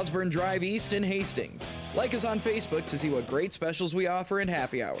 Osborne Drive East in Hastings. Like us on Facebook to see what great specials we offer in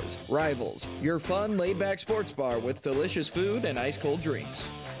happy hours. Rivals, your fun, laid-back sports bar with delicious food and ice-cold drinks.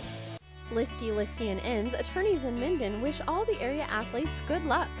 Liskey & Inns, attorneys in Minden, wish all the area athletes good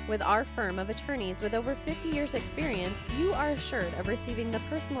luck. With our firm of attorneys with over 50 years experience, you are assured of receiving the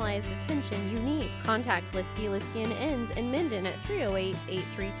personalized attention you need. Contact Liskey & Inns in Minden at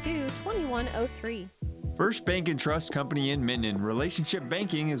 308-832-2103. First Bank and Trust Company in Minden. Relationship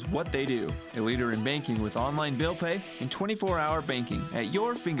banking is what they do. A leader in banking with online bill pay and 24-hour banking at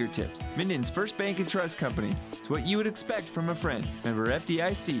your fingertips. Minden's First Bank and Trust Company. It's what you would expect from a friend. Member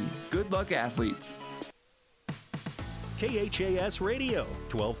FDIC. Good luck, athletes. KHAS Radio,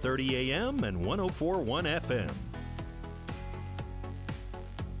 1230 AM and 104.1 FM.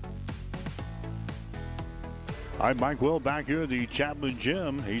 Hi, Mike Will back here at the Chapman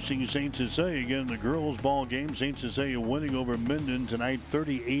Gym. Hastings St. Cecilia again in the girls' ball game. St. Cecilia winning over Minden tonight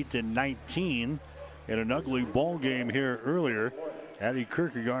 38-19 in an ugly ball game here earlier. Addie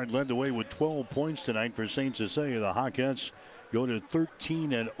Kierkegaard led the way with 12 points tonight for St. Cecilia. The Hawkettes go to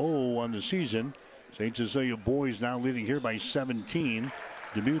 13-0 on the season. St. Cecilia boys now leading here by 17.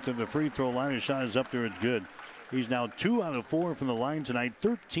 DeMuth at the free throw line. His shot is up there. It's good. He's now 2 out of 4 from the line tonight.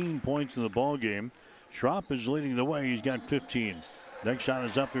 13 points in the ball game. Schropp is leading the way. He's got 15. Next shot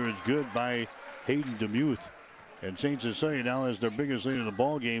is up there. It's good by Hayden DeMuth. And St. Cecilia now has their biggest lead in the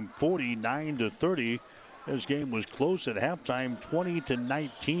ball game, 49-30. This game was close at halftime,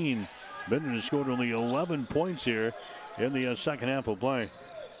 20-19. Minden has scored only 11 points here in the second half of play.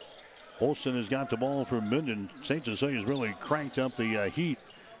 Holston has got the ball for Minden. St. Cecilia has really cranked up the heat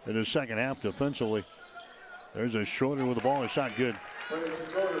in the second half defensively. There's a Schroeder with the ball. A shot good.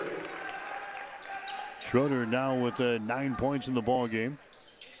 Schroeder now with 9 points in the ball game.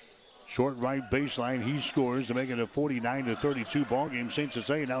 Short right baseline, he scores to make it a 49-32 ball game. St.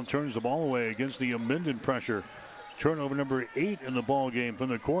 Cecilia now turns the ball away against the Minden pressure. Turnover number 8 in the ball game from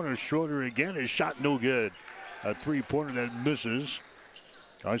the corner. Schroeder again, his shot no good. A three-pointer that misses.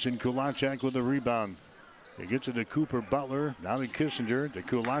 Carson Kulacek with the rebound. He gets it to Cooper Butler, now to Kissinger, to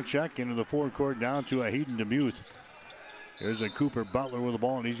Kulacek into the forecourt, down to Hayden DeMuth. There's a Cooper Butler with the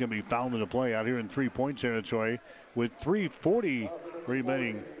ball, and he's going to be fouled in the play out here in three-point territory with 3:40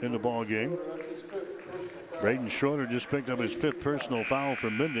 remaining in the ball game. Braden Schroeder just picked up his 5th personal foul for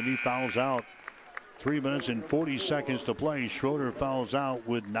Minden. He fouls out. 3 minutes and 40 seconds to play. Schroeder fouls out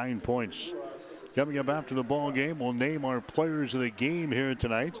with 9 points. Coming up after the ball game, we'll name our players of the game here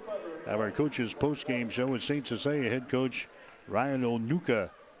tonight. Have our coaches post-game show with St. Cecilia head coach Ryan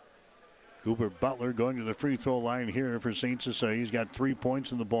Onuka. Cooper Butler going to the free throw line here for St. Cecilia. He's got 3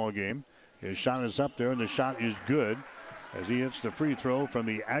 points in the ball game. His shot is up there, and the shot is good as he hits the free throw from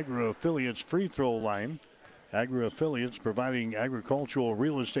the Agri Affiliates free throw line. Agri Affiliates providing agricultural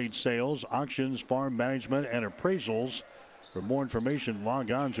real estate sales, auctions, farm management, and appraisals. For more information, log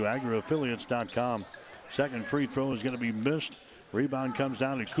on to agriaffiliates.com. Second free throw is going to be missed. Rebound comes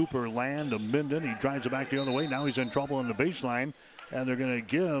down to Cooper Land to Minden. He drives it back the other way. Now he's in trouble on the baseline. And they're going to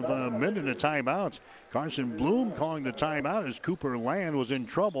give Minden a timeout. Carson Bloom calling the timeout as Cooper Land was in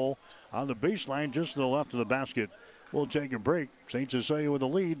trouble on the baseline just to the left of the basket. We'll take a break. St. Cecilia with the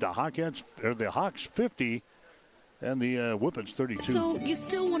lead. The Hawks 50 and the Whippets 32. So you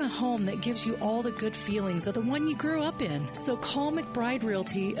still want a home that gives you all the good feelings of the one you grew up in. So call McBride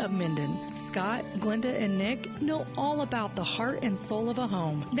Realty of Minden. Scott, Glenda, and Nick know all about the heart and soul of a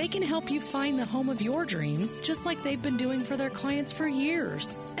home. They can help you find the home of your dreams, just like they've been doing for their clients for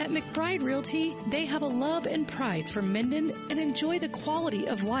years. At McBride Realty, they have a love and pride for Minden and enjoy the quality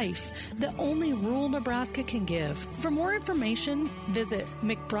of life that only rural Nebraska can give. For more information, visit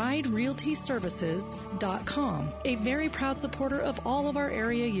McBrideRealtyServices.com. a very proud supporter of all of our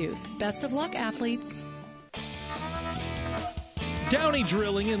area youth. Best of luck, athletes. Downey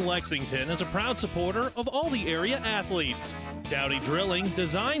Drilling in Lexington is a proud supporter of all the area athletes. Downey Drilling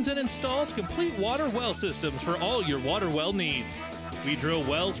designs and installs complete water well systems for all your water well needs. We drill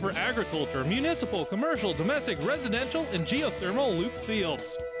wells for agriculture, municipal, commercial, domestic, residential, and geothermal loop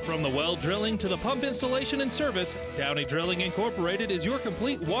fields. From the well drilling to the pump installation and service, Downey Drilling Incorporated is your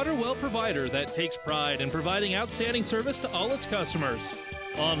complete water well provider that takes pride in providing outstanding service to all its customers.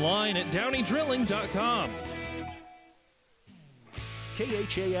 Online at downeydrilling.com.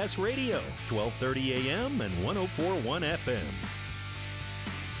 KHAS Radio, 1230 AM and 104.1 FM.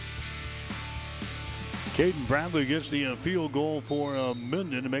 Caden Bradley gets the field goal for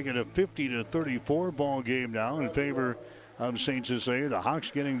Minden to make it a 50-34 ball game now in favor of St. Cecilia. The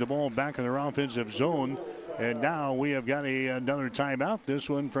Hawks getting the ball back in their offensive zone. And now we have got another timeout. This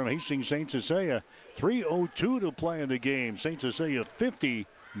one from Hastings St. Cecilia. 3:02 to play in the game. St. Cecilia 50,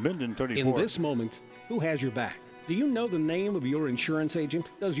 Minden 34. In this moment, who has your back? Do you know the name of your insurance agent?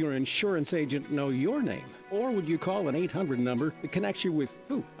 Does your insurance agent know your name? Or would you call an 800 number that connects you with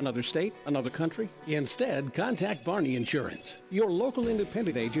who? Another state? Another country? Instead, contact Barney Insurance, your local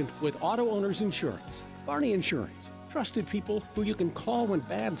independent agent with auto owner's insurance. Barney Insurance. Trusted people who you can call when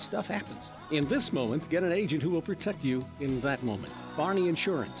bad stuff happens. In this moment, get an agent who will protect you in that moment. Barney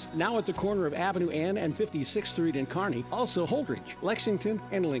Insurance, now at the corner of Avenue N and 56th Street in Kearney, also Holdridge, Lexington,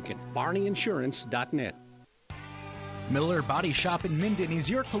 and Lincoln. BarneyInsurance.net. Miller Body Shop in Minden is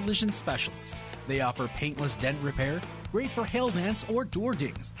your collision specialist. They offer paintless dent repair, great for hail dents or door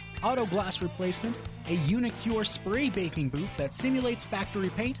dings, auto glass replacement, a Unicure spray baking booth that simulates factory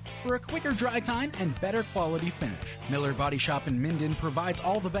paint for a quicker dry time and better quality finish. Miller Body Shop in Minden provides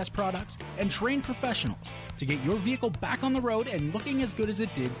all the best products and trained professionals to get your vehicle back on the road and looking as good as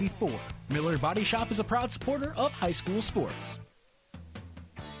it did before. Miller Body Shop is a proud supporter of high school sports.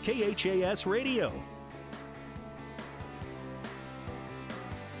 KHAS Radio.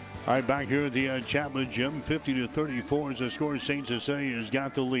 All right, back here at the Chapman Gym, 50-34 is the score. St. Cecilia has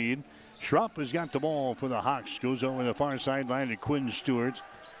got the lead. Schrupp has got the ball for the Hawks. Goes over the far sideline to Quinn Stewart.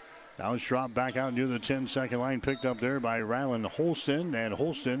 Now Schrupp back out near the 10-second line, picked up there by Rylan Holston. And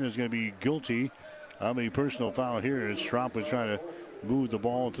Holston is going to be guilty of a personal foul here as Schrupp was trying to move the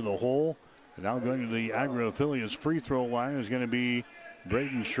ball to the hole. And now going to the Agro Affiliates free throw line is going to be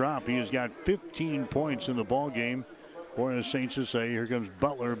Braden Schrupp. He has got 15 points in the ball game for St. Cecilia. Here comes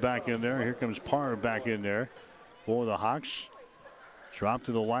Butler back in there. Here comes Parr back in there for the Hawks. Schrupp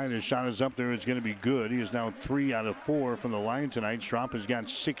to the line. His shot is up there. It's going to be good. He is now 3 out of 4 from the line tonight. Schrupp has got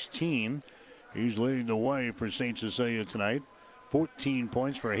 16. He's leading the way for St. Cecilia tonight. 14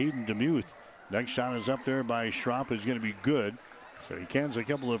 points for Hayden DeMuth. Next shot is up there by Schrupp. Is going to be good. So he cans a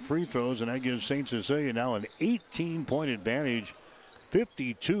couple of free throws, and that gives St. Cecilia now an 18-point advantage,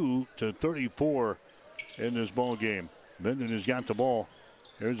 52-34 in this ball game. Minden has got the ball.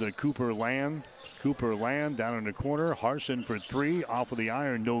 There's a Cooper Land. Cooper Land down in the corner. Harson for 3. Off of the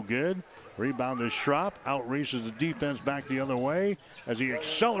iron. No good. Rebound to Schrupp. Out races the defense back the other way as he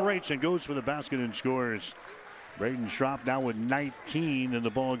accelerates and goes for the basket and scores. Braden Schrupp now with 19 in the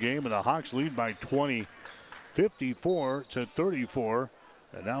ball game, and the Hawks lead by 20. 54-34.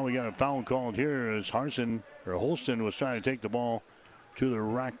 And now we got a foul called here as Holston was trying to take the ball to the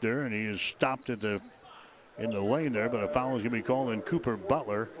rack there, and he is stopped in the lane there, but a foul is going to be called on Cooper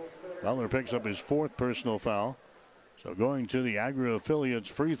Butler. Butler picks up his 4th personal foul. So going to the Agro Affiliates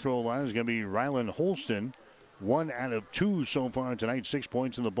free throw line is going to be Rylan Holston. 1 out of 2 so far tonight, 6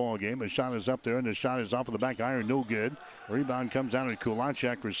 points in the ball game. The shot is up there, and the shot is off of the back iron, no good. Rebound comes down to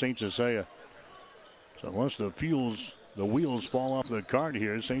Kulachek for St. Cecilia. So unless the wheels fall off the cart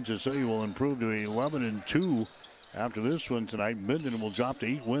here, St. Cecilia will improve to 11-2 after this one tonight. Minden will drop to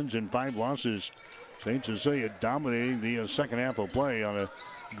 8 wins and 5 losses. St. Cecilia dominating the second half of play on a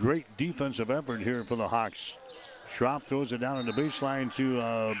great defensive effort here for the Hawks. Schrupp throws it down on the baseline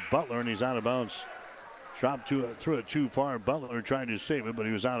to Butler, and he's out of bounds. Schrupp threw it too far. Butler tried to save it, but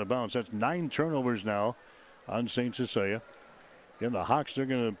he was out of bounds. That's 9 turnovers now on St. Cecilia. Again, the Hawks, they're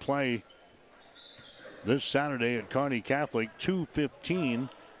going to play this Saturday at Kearney Catholic. 2:15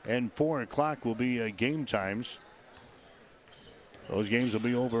 and 4 o'clock will be game times. Those games will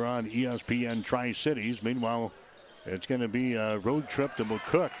be over on ESPN Tri-Cities. Meanwhile, it's going to be a road trip to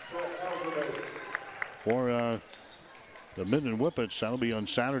McCook for the Minden Whippets. That'll be on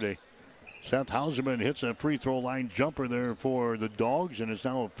Saturday. Seth Hauserman hits a free throw line jumper there for the Dogs, and it's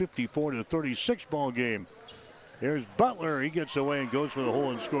now a 54-36 ball game. Here's Butler. He gets away and goes for the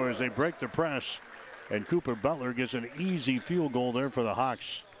hole and scores. They break the press, and Cooper Butler gets an easy field goal there for the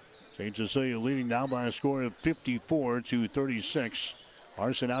Hawks. St. Cecilia leading now by a score of 54-36.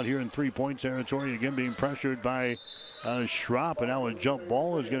 Larson out here in three-point territory, again being pressured by Schropp, and now a jump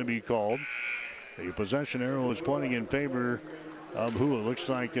ball is going to be called. The possession arrow is pointing in favor of who it looks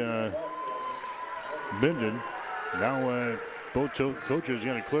like Minden. Now both coaches are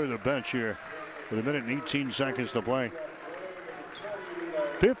going to clear the bench here with a minute and 18 seconds to play.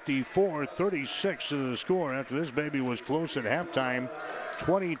 54-36 is the score after this baby was close at halftime.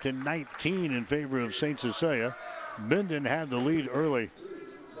 20-19 in favor of St. Cecilia. Minden had the lead early.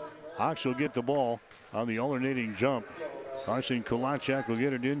 Hawks will get the ball on the alternating jump. Carson Kulachek will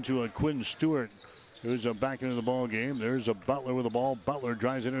get it into a Quinn Stewart, who's back into the ball game. There's a Butler with the ball. Butler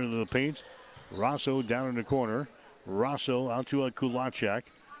drives it into the paint. Rosso down in the corner. Rosso out to a Kulachek.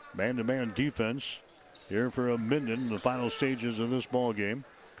 Man-to-man defense here for a Minden in the final stages of this ball game.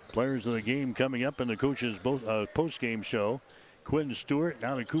 Players of the game coming up in the coach's post-game show. Quinn Stewart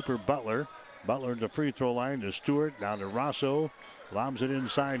down to Cooper Butler. Butler at the free throw line to Stewart, down to Rosso. Lobs it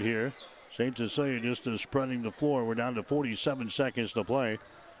inside here. St. Cecilia just spreading the floor. We're down to 47 seconds to play.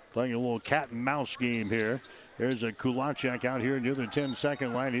 Playing a little cat and mouse game here. There's a Kulachek out here near the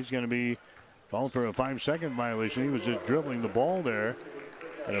 10-second line. He's going to be called for a 5-second violation. He was just dribbling the ball there.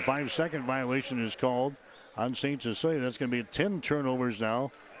 And a 5-second violation is called on St. Cecilia. That's going to be 10 turnovers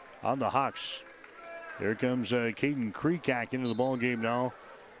now on the Hawks. Here comes Caden Kreekak into the ball game now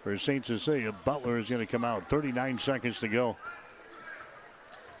for St. Cecilia. Butler is going to come out. 39 seconds to go.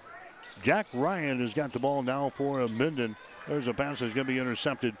 Jack Ryan has got the ball now for Minden. There's a pass that's going to be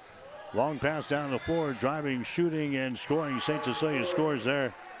intercepted. Long pass down the floor, driving, shooting, and scoring. St. Cecilia scores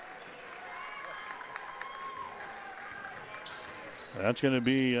there. That's going to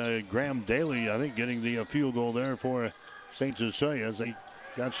be Graham Daly, I think, getting the field goal there for St. Cecilia. As they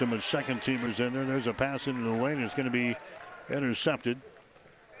got some second teamers in there. There's a pass into the lane. It's going to be intercepted.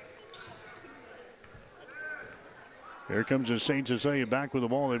 Here comes the St. Cecilia back with the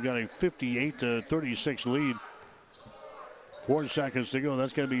ball. They've got a 58-36 lead. 4 seconds to go.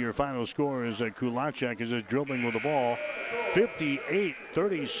 That's going to be your final score as Kulachek is just dribbling with the ball.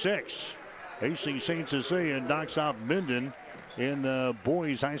 58-36. Hastings St. Cecilia knocks out Minden in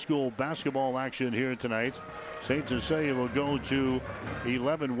boys high school basketball action here tonight. St. Cecilia will go to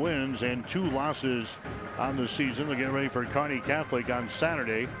 11 wins and 2 losses on the season. They'll get ready for Kearney Catholic on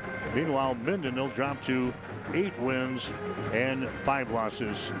Saturday. Meanwhile, Minden will drop to 8 wins and 5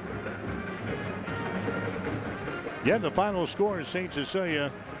 losses. Yet the final score is St. Cecilia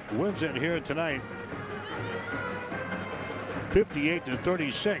wins it here tonight.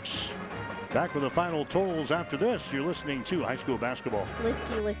 58-36. Back with the final totals after this. You're listening to high school basketball.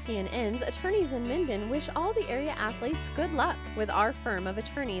 Liskey & Inns, attorneys in Minden, wish all the area athletes good luck. With our firm of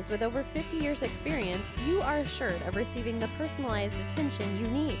attorneys with over 50 years experience, you are assured of receiving the personalized attention you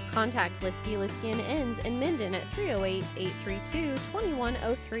need. Contact Liskey & Inns in Minden at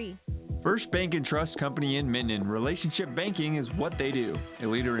 308-832-2103. First Bank and Trust Company in Minden. Relationship banking is what they do. A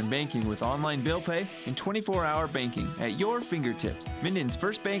leader in banking with online bill pay and 24-hour banking at your fingertips. Minden's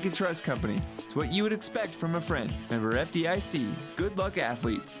First Bank and Trust Company. It's what you would expect from a friend. Member FDIC. Good luck,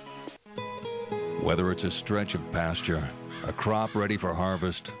 athletes. Whether it's a stretch of pasture, a crop ready for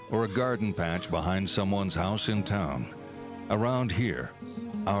harvest, or a garden patch behind someone's house in town, around here,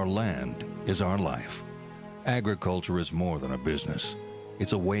 our land is our life. Agriculture is more than a business.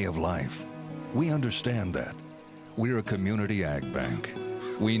 It's a way of life. We understand that. We're a community ag bank.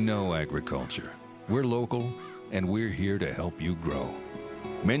 We know agriculture. We're local, and we're here to help you grow.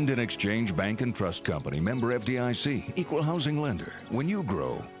 Minden Exchange Bank and Trust Company, member FDIC, equal housing lender. When you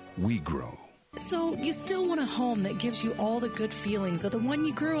grow, we grow. So you still want a home that gives you all the good feelings of the one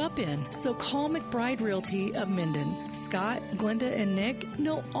you grew up in. So call McBride Realty of Minden. Scott, Glenda, and Nick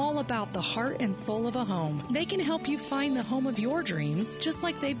know all about the heart and soul of a home. They can help you find the home of your dreams, just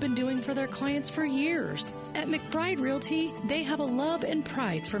like they've been doing for their clients for years. At McBride Realty, they have a love and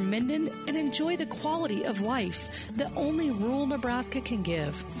pride for Minden and enjoy the quality of life that only rural Nebraska can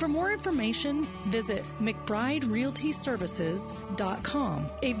give. For more information, visit McBrideRealtyServices.com.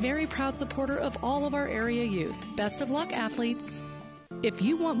 A very proud supporter of all of our area youth. Best of luck, athletes. If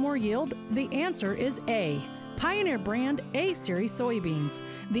you want more yield, the answer is A. Pioneer brand A-Series soybeans.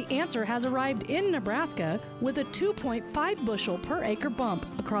 The answer has arrived in Nebraska with a 2.5 bushel per acre bump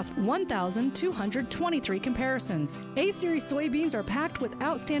across 1,223 comparisons. A-Series soybeans are packed with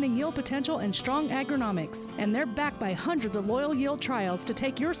outstanding yield potential and strong agronomics, and they're backed by hundreds of loyal yield trials to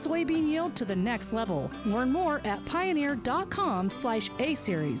take your soybean yield to the next level. Learn more at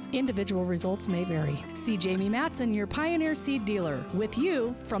pioneer.com/A-Series. Individual results may vary. See Jamie Matson, your Pioneer seed dealer, with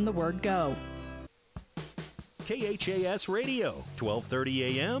you from the word go. KHAS Radio,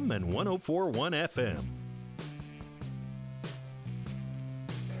 1230 AM and 104.1 FM.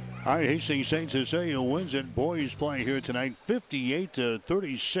 All right, Hastings St. Cecilia wins it. Boys play here tonight,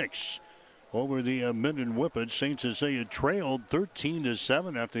 58-36 over the Minden Whippets. St. Cecilia trailed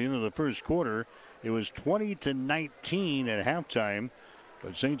 13-7 at the end of the first quarter. It was 20-19 at halftime,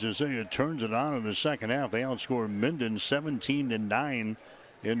 but St. Cecilia turns it on in the second half. They outscore Minden 17-9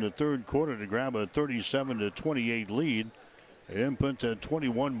 in the third quarter to grab a 37-28 lead. They then put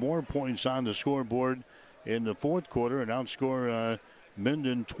 21 more points on the scoreboard in the fourth quarter and outscore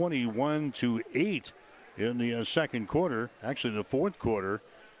Minden 21-8 in the second quarter. Actually, the fourth quarter,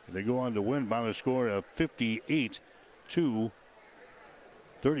 they go on to win by the score of 58-36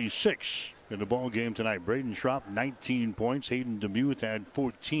 in the ball game tonight. Braden Schropp, 19 points. Hayden DeMuth had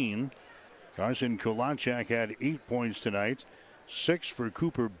 14. Carson Kulachak had 8 points tonight. 6 for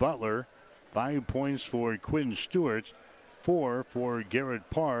Cooper Butler. 5 points for Quinn Stewart. 4 for Garrett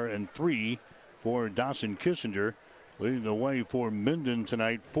Parr. And 3 for Dawson Kissinger. Leading the way for Minden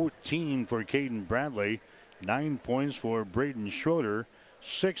tonight, 14 for Caden Bradley, 9 points for Braden Schroeder,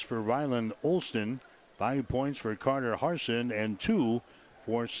 6 for Ryland Olston, 5 points for Carter Harson, and 2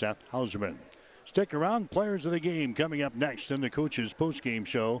 for Seth Hauserman. Stick around, players of the game coming up next in the Coach's Postgame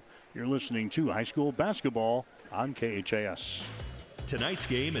Show. You're listening to high school basketball on KHAS. Tonight's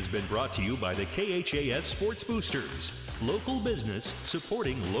game has been brought to you by the KHAS Sports Boosters, local business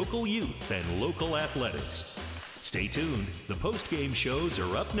supporting local youth and local athletics. Stay tuned. The post-game shows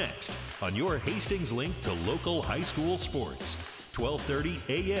are up next on your Hastings link to local high school sports. 1230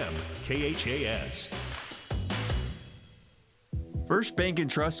 AM KHAS. First Bank and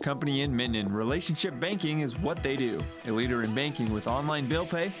Trust Company in Minden. Relationship banking is what they do. A leader in banking with online bill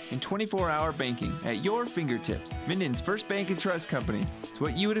pay and 24-hour banking at your fingertips. Minden's First Bank and Trust Company. It's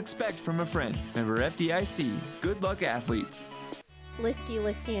what you would expect from a friend. Member FDIC. Good luck, athletes. Liskey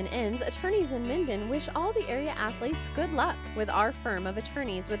 & Inns, attorneys in Minden, wish all the area athletes good luck. With our firm of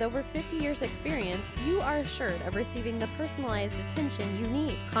attorneys with over 50 years experience, you are assured of receiving the personalized attention you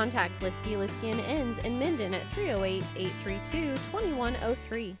need. Contact Liskey & Inns in Minden at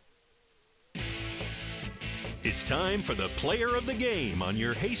 308-832-2103. It's time for the player of the game on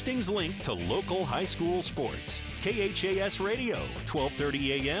your Hastings link to local high school sports. KHAS Radio,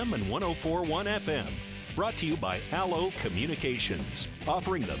 1230 AM and 104.1 FM. Brought to you by Allo Communications,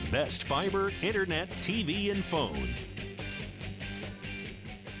 offering the best fiber, internet, TV, and phone.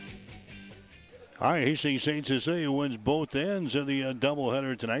 All right, Hastings St. Cecilia wins both ends of the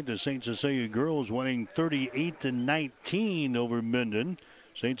doubleheader tonight. The St. Cecilia girls winning 38-19 over Minden.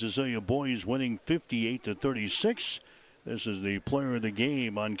 St. Cecilia boys winning 58-36. This is the player of the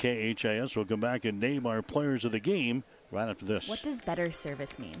game on KHAS. We'll come back and name our players of the game right after this. What does better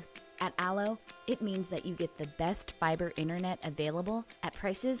service mean? At Allo, it means that you get the best fiber internet available at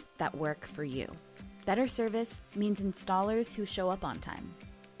prices that work for you. Better service means installers who show up on time.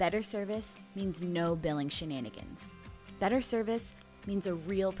 Better service means no billing shenanigans. Better service means a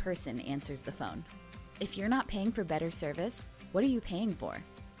real person answers the phone. If you're not paying for better service, what are you paying for?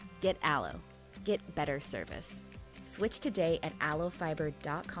 Get Allo. Get better service. Switch today at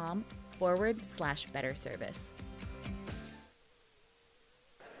allofiber.com/better service.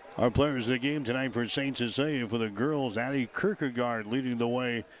 Our players of the game tonight for St. Cecilia. For the girls, Addie Kierkegaard leading the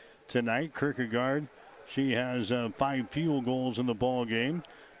way tonight. Kierkegaard, she has 5 field goals in the ball game.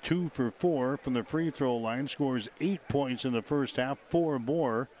 2 for 4 from the free throw line. Scores 8 points in the first half. 4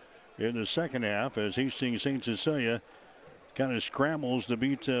 more in the second half as Hastings St. Cecilia kind of scrambles to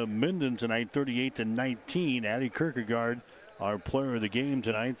beat Minden tonight, 38-19. Addie Kierkegaard, our player of the game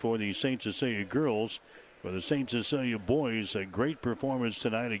tonight for the St. Cecilia girls. For the St. Cecilia boys, a great performance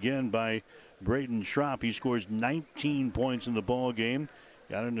tonight again by Braden Schropp. He scores 19 points in the ball game.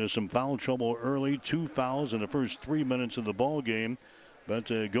 Got into some foul trouble early, 2 fouls in the first 3 minutes of the ball game,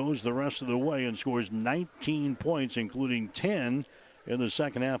 but goes the rest of the way and scores 19 points, including 10 in the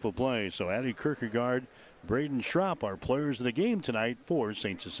second half of play. So Addie Kierkegaard, Braden Schropp, our players of the game tonight for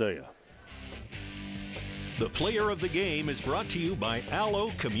St. Cecilia. The player of the game is brought to you by Allo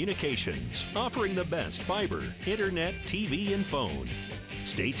Communications, offering the best fiber, internet, TV, and phone.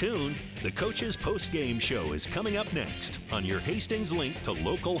 Stay tuned. The Coach's Post-Game Show is coming up next on your Hastings link to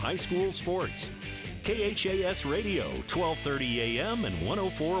local high school sports. KHAS Radio, 1230 AM and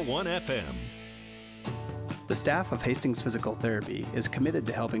 104.1 FM. The staff of Hastings Physical Therapy is committed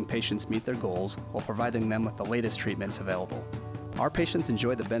to helping patients meet their goals while providing them with the latest treatments available. Our patients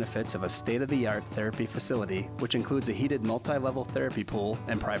enjoy the benefits of a state-of-the-art therapy facility, which includes a heated multi-level therapy pool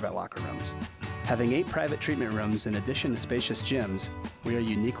and private locker rooms. Having 8 private treatment rooms in addition to spacious gyms, we are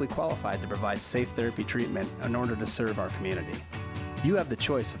uniquely qualified to provide safe therapy treatment in order to serve our community. You have the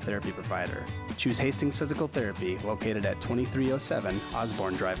choice of therapy provider. Choose Hastings Physical Therapy, located at 2307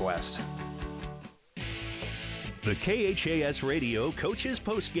 Osborne Drive West. The KHAS Radio Coaches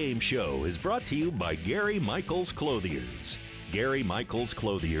Postgame Show is brought to you by Gary Michaels Clothiers. Gary Michaels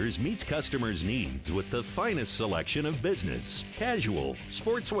Clothiers meets customers' needs with the finest selection of business, casual,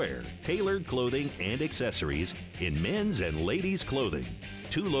 sportswear, tailored clothing, and accessories in men's and ladies' clothing.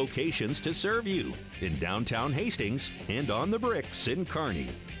 2 locations to serve you, in downtown Hastings and on the Bricks in Kearney.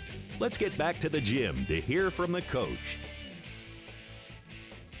 Let's get back to the gym to hear from the coach.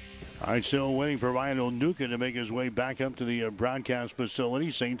 All right, still waiting for Ryan Onuka to make his way back up to the broadcast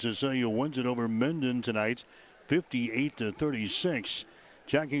facility. St. Cecilia wins it over Minden tonight, 58-36.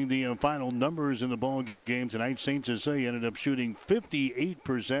 Checking the final numbers in the ball game tonight, St. Cecilia ended up shooting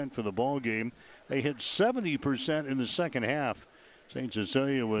 58% for the ball game. They hit 70% in the second half. St.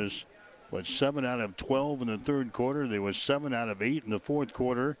 Cecilia was 7 out of 12 in the third quarter. They were 7 out of 8 in the fourth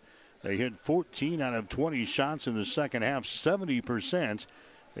quarter. They hit 14 out of 20 shots in the second half, 70%.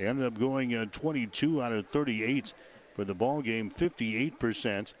 They ended up going 22 out of 38 for the ball game,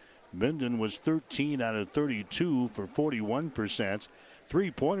 58%. Minden was 13 out of 32 for 41%.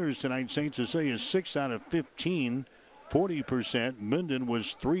 Three-pointers tonight, St. Cecilia 6 out of 15, 40%. Minden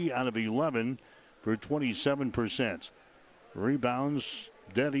was 3 out of 11 for 27%. Rebounds,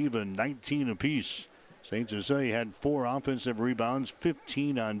 dead even, 19 apiece. St. Cecilia had 4 offensive rebounds,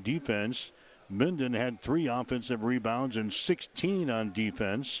 15 on defense. Minden had 3 offensive rebounds and 16 on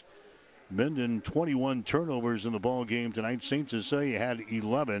defense. Minden 21 turnovers in the ball game tonight. St. Cecilia had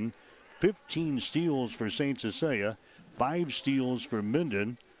 11. 15 steals for St. Cecilia, 5 steals for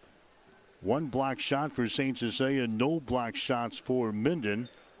Minden. 1 block shot for St. Cecilia, no block shots for Minden.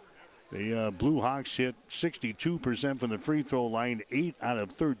 The Blue Hawks hit 62% from the free throw line, 8 out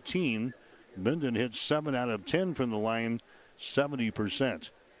of 13. Minden hit 7 out of 10 from the line,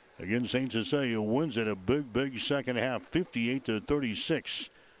 70%. Again, St. Cecilia wins it a big second half, 58-36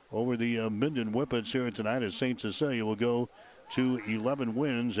 over the Minden Whippets here tonight, as St. Cecilia will go to 11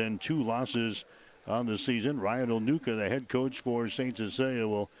 wins and 2 losses on the season. Ryan Onuka, the head coach for St. Cecilia,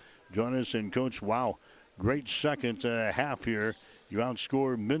 will join us. And Coach, wow, great second half here. You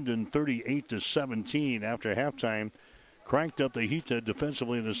outscored Minden 38-17 after halftime. Cranked up the heat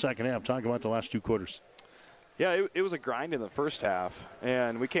defensively in the second half. Talk about the last 2 quarters. Yeah, it was a grind in the first half,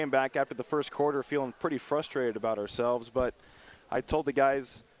 and we came back after the first quarter feeling pretty frustrated about ourselves, but I told the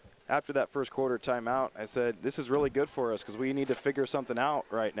guys after that first quarter timeout, I said, this is really good for us because we need to figure something out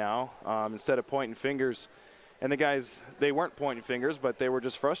right now instead of pointing fingers. And the guys, they weren't pointing fingers, but they were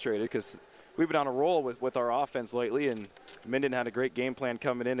just frustrated because we've been on a roll with our offense lately, and Minden had a great game plan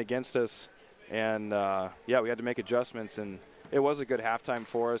coming in against us. And, we had to make adjustments, and it was a good halftime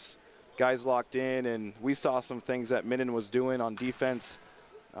for us. Guys locked in, and we saw some things that Minden was doing on defense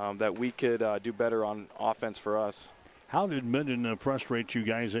that we could do better on offense for us. How did Minden frustrate you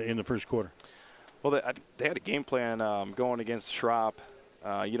guys in the first quarter? Well, they had a game plan going against Schropp.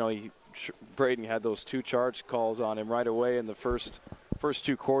 Braden had those 2 charge calls on him right away in the first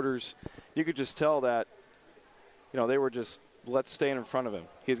 2 quarters. You could just tell that, they were just, let's stay in front of him.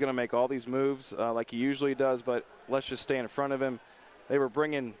 He's going to make all these moves like he usually does, but let's just stay in front of him. They were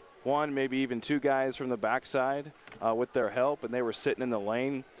bringing 1, maybe even 2 guys from the backside with their help, and they were sitting in the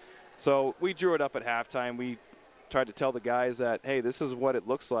lane. So we drew it up at halftime. We tried to tell the guys that, hey, this is what it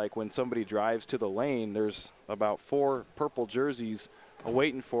looks like when somebody drives to the lane. There's about 4 purple jerseys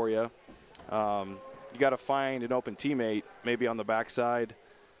waiting for you. You got to find an open teammate, maybe on the backside,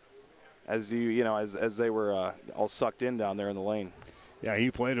 as they were all sucked in down there in the lane. Yeah, he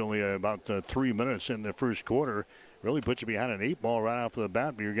played only about 3 minutes in the first quarter. Really put you behind an 8 ball right off the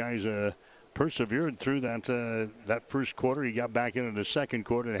bat, but your guys persevered through that first quarter. He got back into the second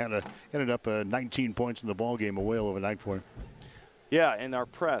quarter and ended up 19 points in the ball game, a whale of a night for him. Yeah, and our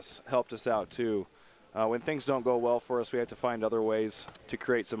press helped us out too. When things don't go well for us, we have to find other ways to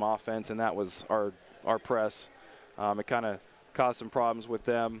create some offense, and that was our press. It kind of caused some problems with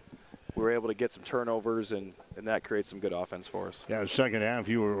them. We were able to get some turnovers, and that creates some good offense for us. Yeah, the second half,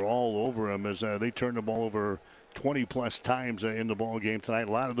 you were all over them as they turned the ball over 20-plus times in the ball game tonight.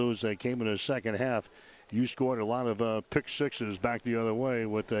 A lot of those came in the second half. You scored a lot of pick sixes back the other way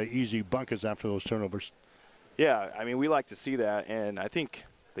with easy buckets after those turnovers. Yeah, we like to see that, and I think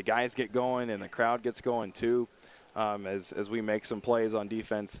the guys get going and the crowd gets going too as we make some plays on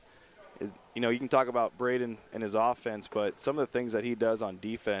defense. You can talk about Braden and his offense, but some of the things that he does on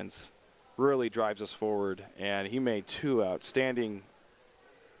defense really drives us forward, and he made 2 outstanding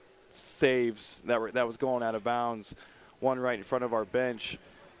saves that was going out of bounds, one right in front of our bench.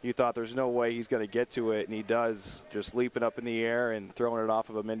 You thought there's no way he's going to get to it, and he does, just leaping up in the air and throwing it off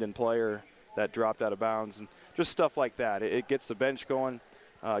of a Minden player that dropped out of bounds. And just stuff like that. It gets the bench going,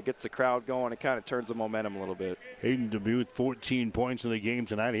 gets the crowd going. It kind of turns the momentum a little bit. Hayden DeMuth, 14 points in the game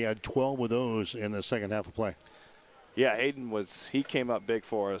tonight. He had 12 of those in the second half of play. Yeah, Hayden he came up big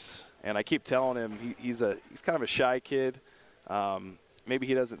for us. And I keep telling him he's kind of a shy kid. Maybe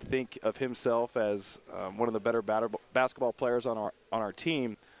he doesn't think of himself as one of the better basketball players on our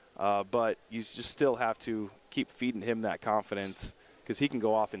team, but you just still have to keep feeding him that confidence because he can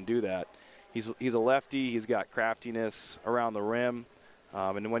go off and do that. He's a lefty. He's got craftiness around the rim,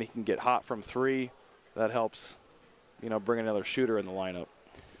 and when he can get hot from three, that helps, bring another shooter in the lineup.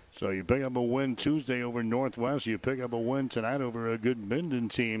 So you pick up a win Tuesday over Northwest. You pick up a win tonight over a good Minden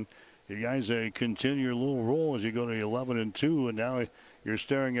team. You guys continue your little roll as you go to 11-2, and now you're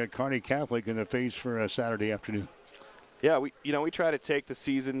staring at Kearney Catholic in the face for a Saturday afternoon. Yeah, we try to take the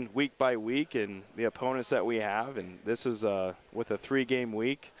season week by week and the opponents that we have, and this is with a 3-game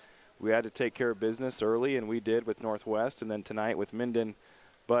week. We had to take care of business early, and we did with Northwest, and then tonight with Minden.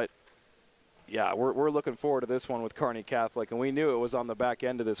 But yeah, we're looking forward to this one with Kearney Catholic, and we knew it was on the back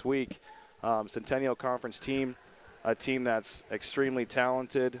end of this week. Centennial Conference team, a team that's extremely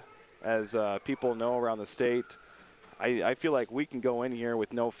talented, as people know around the state. I feel like we can go in here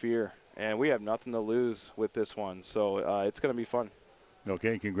with no fear, and we have nothing to lose with this one. So it's going to be fun.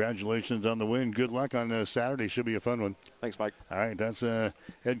 Okay, congratulations on the win. Good luck on Saturday. Should be a fun one. Thanks, Mike. All right, that's head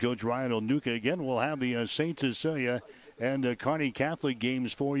coach Ryan Olnuka. Again, we'll have the St. Cecilia and Kearney Catholic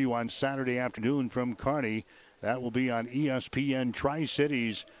games for you on Saturday afternoon from Kearney. That will be on ESPN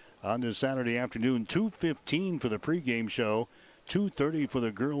Tri-Cities on the Saturday afternoon. 2:15 for the pregame show. 2:30 for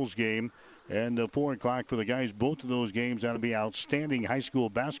the girls' game, and 4 o'clock for the guys. Both of those games that'll be outstanding high school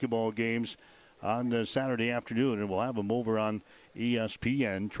basketball games on the Saturday afternoon, and we'll have them over on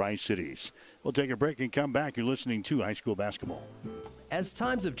ESPN Tri-Cities. We'll take a break and come back. You're listening to High School Basketball. As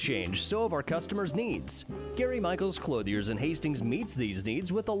times have changed, so have our customers' needs. Gary Michaels Clothiers in Hastings meets these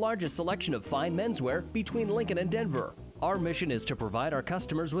needs with the largest selection of fine menswear between Lincoln and Denver. Our mission is to provide our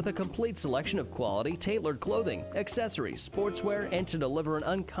customers with a complete selection of quality, tailored clothing, accessories, sportswear, and to deliver an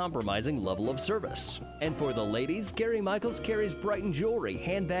uncompromising level of service. And for the ladies, Gary Michaels carries Brighton jewelry,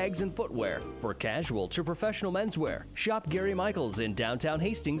 handbags, and footwear. For casual to professional menswear, shop Gary Michaels in downtown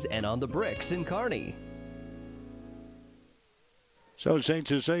Hastings and on the Bricks in Kearney. So St.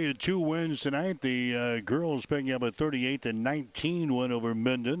 Cecilia 2 wins tonight. The girls picking up a 38-19 win over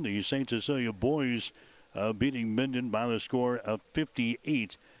Minden. The St. Cecilia boys beating Minden by the score of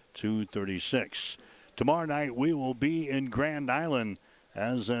 58-36. Tomorrow night we will be in Grand Island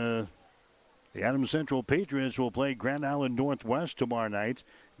as the Adams Central Patriots will play Grand Island Northwest tomorrow night.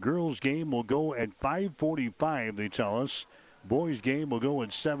 Girls game will go at 5:45, they tell us. Boys game will go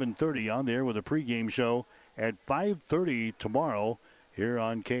at 7:30 on there with a pregame show at 5:30 tomorrow here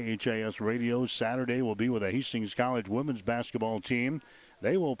on KHAS Radio. Saturday will be with the Hastings College women's basketball team.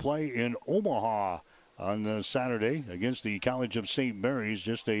 They will play in Omaha on Saturday against the College of St. Mary's.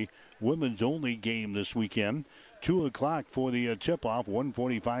 Just a women's-only game this weekend. 2 o'clock for the tip-off,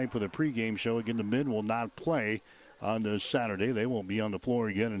 1:45 for the pregame show. Again, the men will not play on Saturday. They won't be on the floor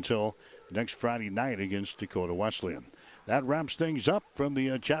again until next Friday night against Dakota Wesleyan. That wraps things up from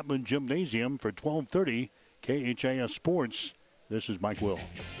the Chapman Gymnasium for 12:30 KHAS Sports. This is Mike Will.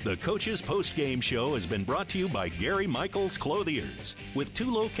 The Coach's Post-Game Show has been brought to you by Gary Michaels Clothiers, with 2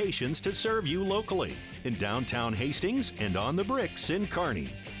 locations to serve you locally, in downtown Hastings and on the Bricks in Kearney.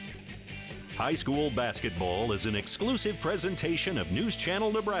 High School Basketball is an exclusive presentation of News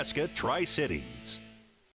Channel Nebraska Tri-Cities.